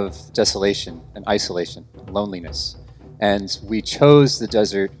symbol of desolation and isolation, loneliness. And we chose the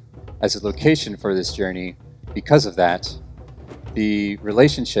desert as a location for this journey because of that. The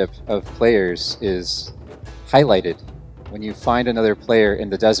relationship of players is highlighted. When you find another player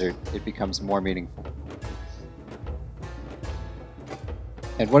in the desert, it becomes more meaningful.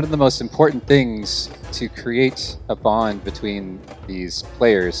 And one of the most important things to create a bond between these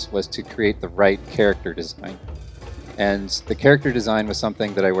players was to create the right character design. And the character design was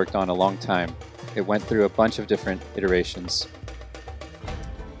something that I worked on a long time. It went through a bunch of different iterations.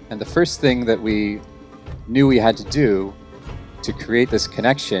 And the first thing that we knew we had to do to create this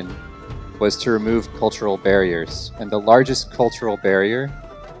connection was to remove cultural barriers. And the largest cultural barrier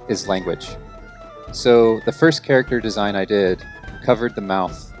is language. So the first character design I did covered the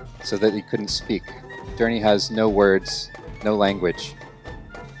mouth so that he couldn't speak. Journey has no words, no language.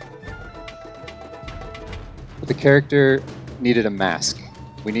 But the character needed a mask.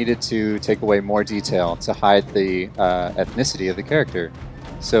 We needed to take away more detail to hide the ethnicity of the character.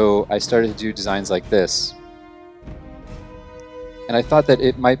 So I started to do designs like this. And I thought that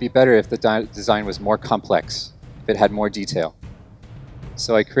it might be better if the design was more complex, if it had more detail.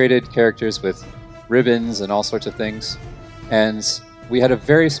 So I created characters with ribbons and all sorts of things. And we had a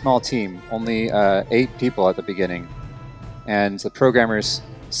very small team, only 8 people at the beginning. And the programmers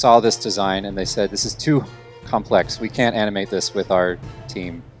saw this design and they said, this is too complex. We can't animate this with our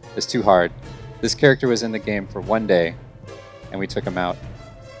team. It's too hard. This character was in the game for 1 day, and we took him out.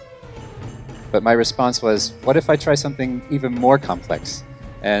 But my response was, what if I try something even more complex?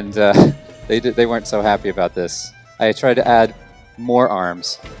 And they weren't so happy about this. I tried to add more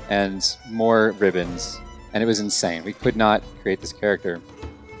arms and more ribbons, and it was insane. We could not create this character.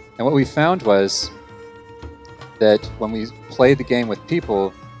 And what we found was that when we played the game with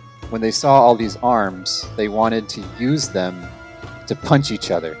people, when they saw all these arms, they wanted to use them to punch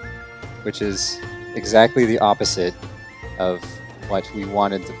each other, which is exactly the opposite of what we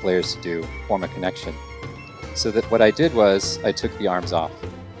wanted the players to do, form a connection. So that what I did was I took the arms off.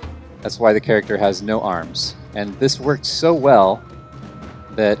 That's why the character has no arms. And this worked so well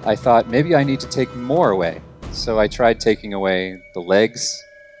that I thought maybe I need to take more away. So I tried taking away the legs.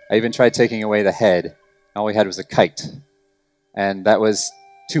 I even tried taking away the head. All we had was a kite. And that was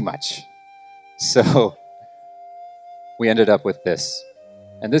too much. So we ended up with this.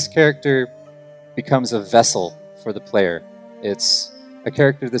 And this character becomes a vessel for the player. It's a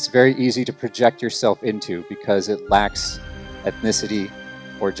character that's very easy to project yourself into because it lacks ethnicity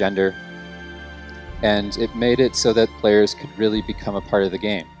or gender. And it made it so that players could really become a part of the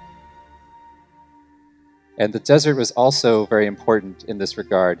game. And the desert was also very important in this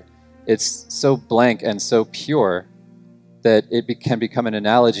regard. It's so blank and so pure that it can become an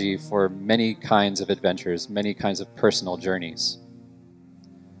analogy for many kinds of adventures, many kinds of personal journeys.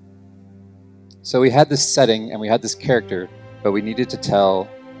 So we had this setting and we had this character, but we needed to tell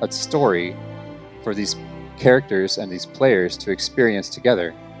a story for these characters and these players to experience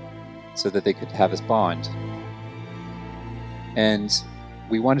together so that they could have this bond. And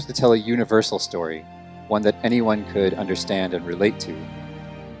we wanted to tell a universal story, one that anyone could understand and relate to.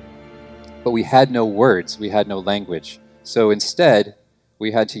 But we had no words, we had no language. So instead,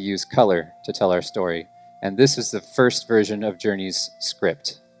 we had to use color to tell our story. And this is the first version of Journey's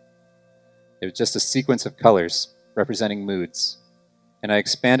script. It was just a sequence of colors representing moods. And I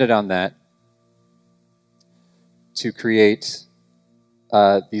expanded on that to create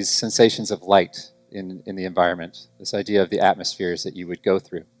these sensations of light in the environment, this idea of the atmospheres that you would go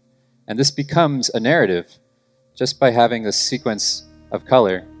through. And this becomes a narrative just by having this sequence of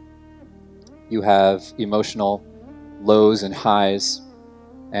color. You have emotional lows and highs,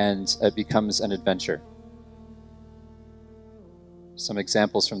 and it becomes an adventure. Some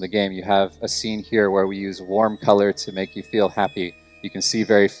examples from the game. You have a scene here where we use warm color to make you feel happy. You can see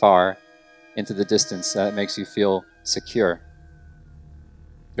very far into the distance. That makes you feel secure.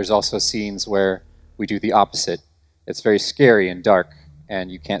 There's also scenes where we do the opposite. It's very scary and dark,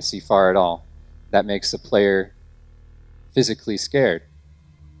 and you can't see far at all. That makes the player physically scared.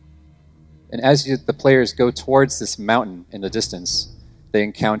 And as the players go towards this mountain in the distance, they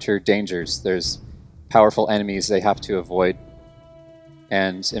encounter dangers. There's powerful enemies they have to avoid,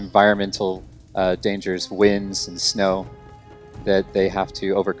 and environmental dangers, winds and snow, that they have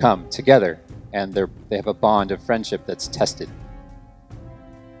to overcome together. And they have a bond of friendship that's tested.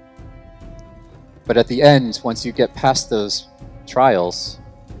 But at the end, once you get past those trials,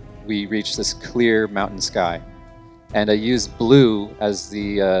 we reach this clear mountain sky. And I use blue as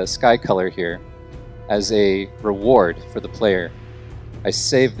the sky color here as a reward for the player. I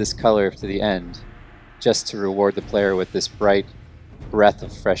saved this color to the end just to reward the player with this bright breath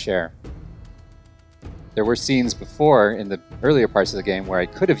of fresh air. There were scenes before in the earlier parts of the game where I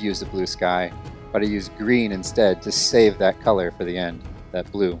could have used a blue sky, but I used green instead to save that color for the end, that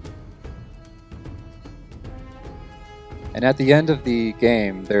blue. And at the end of the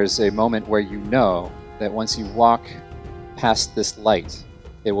game, there's a moment where you know that once you walk past this light,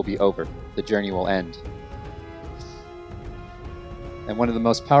 it will be over. The journey will end. And one of the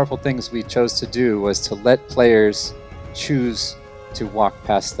most powerful things we chose to do was to let players choose to walk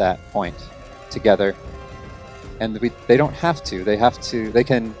past that point together. And they don't have to. They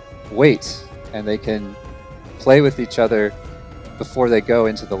can wait and they can play with each other before they go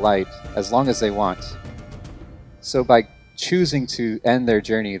into the light as long as they want. So by choosing to end their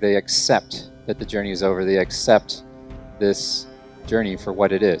journey, they accept that the journey is over. They accept this journey for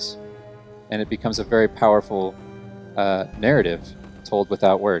what it is. And it becomes a very powerful narrative told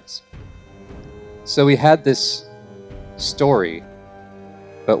without words. So we had this story,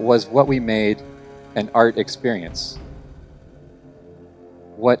 but was what we made an art experience?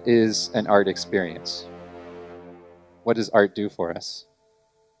 What is an art experience? What does art do for us?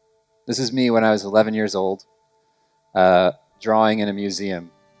 This is me when I was 11 years old, drawing in a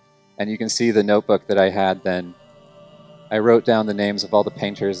museum. And you can see the notebook that I had then. I wrote down the names of all the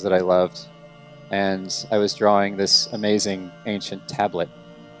painters that I loved, and I was drawing this amazing ancient tablet.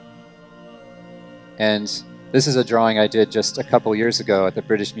 And this is a drawing I did just a couple years ago at the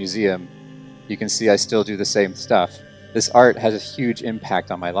British Museum. You can see I still do the same stuff. This art has a huge impact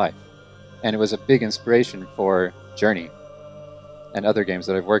on my life, and it was a big inspiration for Journey and other games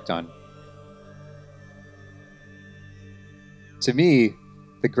that I've worked on. To me,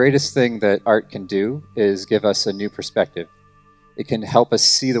 the greatest thing that art can do is give us a new perspective. It can help us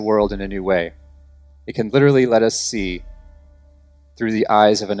see the world in a new way. It can literally let us see through the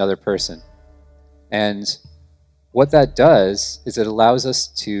eyes of another person. And what that does is it allows us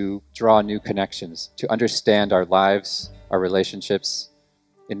to draw new connections, to understand our lives, our relationships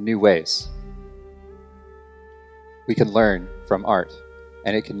in new ways. We can learn from art,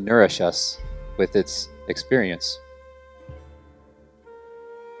 and it can nourish us with its experience.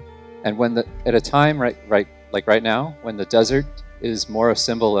 And when at a time like right now, when the desert is more a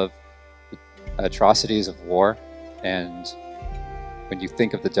symbol of atrocities of war, and when you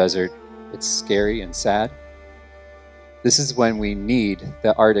think of the desert, it's scary and sad. This is when we need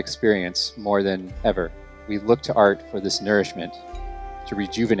the art experience more than ever. We look to art for this nourishment, to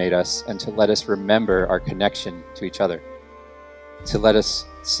rejuvenate us and to let us remember our connection to each other, to let us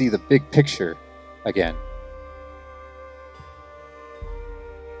see the big picture again.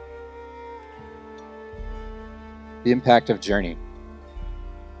 the impact of Journey.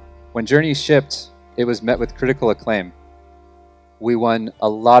 When Journey shipped, it was met with critical acclaim. We won a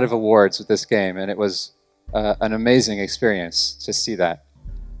lot of awards with this game, and it was an amazing experience to see that.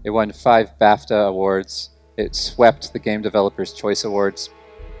 It won 5 BAFTA awards. It swept the Game Developers' Choice Awards,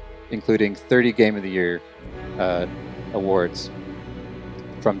 including 30 Game of the Year awards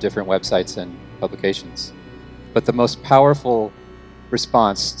from different websites and publications. But the most powerful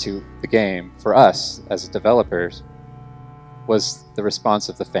response to the game for us as developers was the response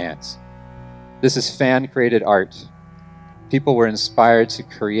of the fans. This is fan-created art. People were inspired to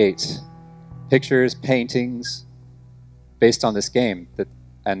create pictures, paintings based on this game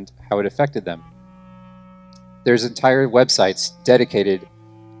and how it affected them. There's entire websites dedicated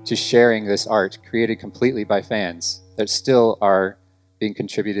to sharing this art created completely by fans that still are being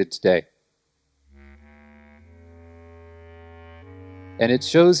contributed today. And it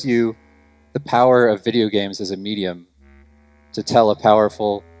shows you the power of video games as a medium to tell a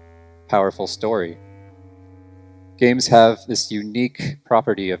powerful, powerful story. Games have this unique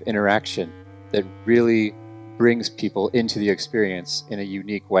property of interaction that really brings people into the experience in a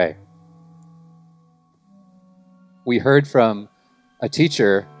unique way. We heard from a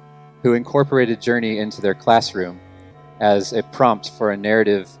teacher who incorporated Journey into their classroom as a prompt for a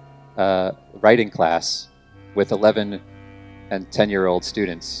narrative writing class with 11 and 10-year-old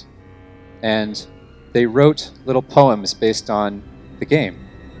students. And they wrote little poems based on the game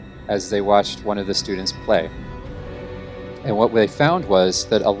as they watched one of the students play. And what they found was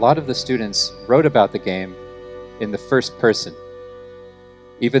that a lot of the students wrote about the game in the first person,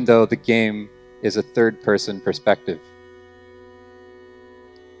 even though the game is a third-person perspective.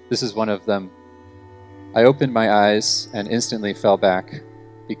 This is one of them. I opened my eyes and instantly fell back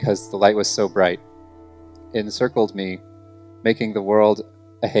because the light was so bright. It encircled me, making the world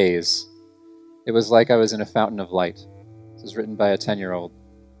a haze. It was like I was in a fountain of light. This was written by a 10-year-old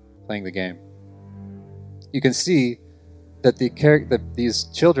playing the game. You can see that these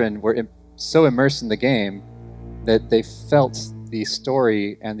children were so immersed in the game that they felt the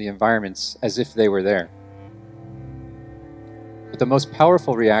story and the environments as if they were there. But the most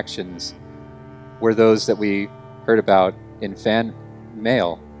powerful reactions were those that we heard about in fan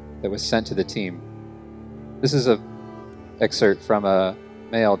mail that was sent to the team. This is an excerpt from a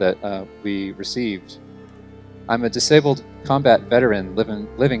mail that we received. I'm a disabled combat veteran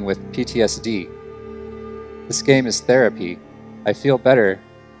living with PTSD. This game is therapy. I feel better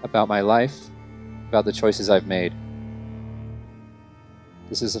about my life, about the choices I've made.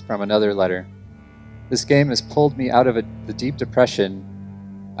 This is from another letter. This game has pulled me out of the deep depression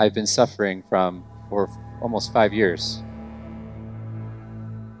I've been suffering from for almost 5 years.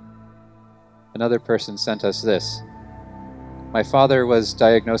 Another person sent us this. My father was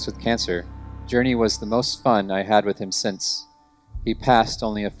diagnosed with cancer. Journey was the most fun I had with him since. He passed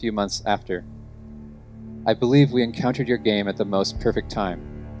only a few months after. I believe we encountered your game at the most perfect time.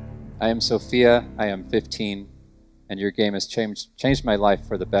 I am Sophia, I am 15, and your game has changed my life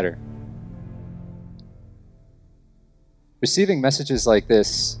for the better. Receiving messages like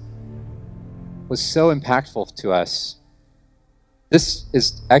this was so impactful to us. This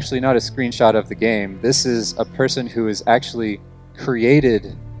is actually not a screenshot of the game. This is a person who has actually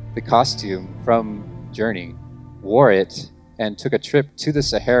created the costume from Journey, wore it, and took a trip to the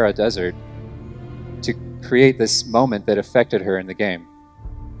Sahara Desert to create this moment that affected her in the game.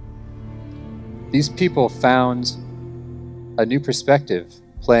 These people found a new perspective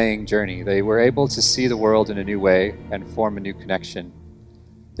playing Journey. They were able to see the world in a new way and form a new connection.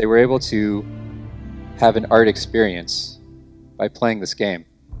 They were able to have an art experience by playing this game.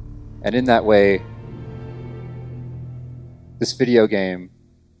 And in that way, this video game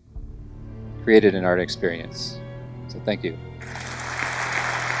created an art experience. So thank you.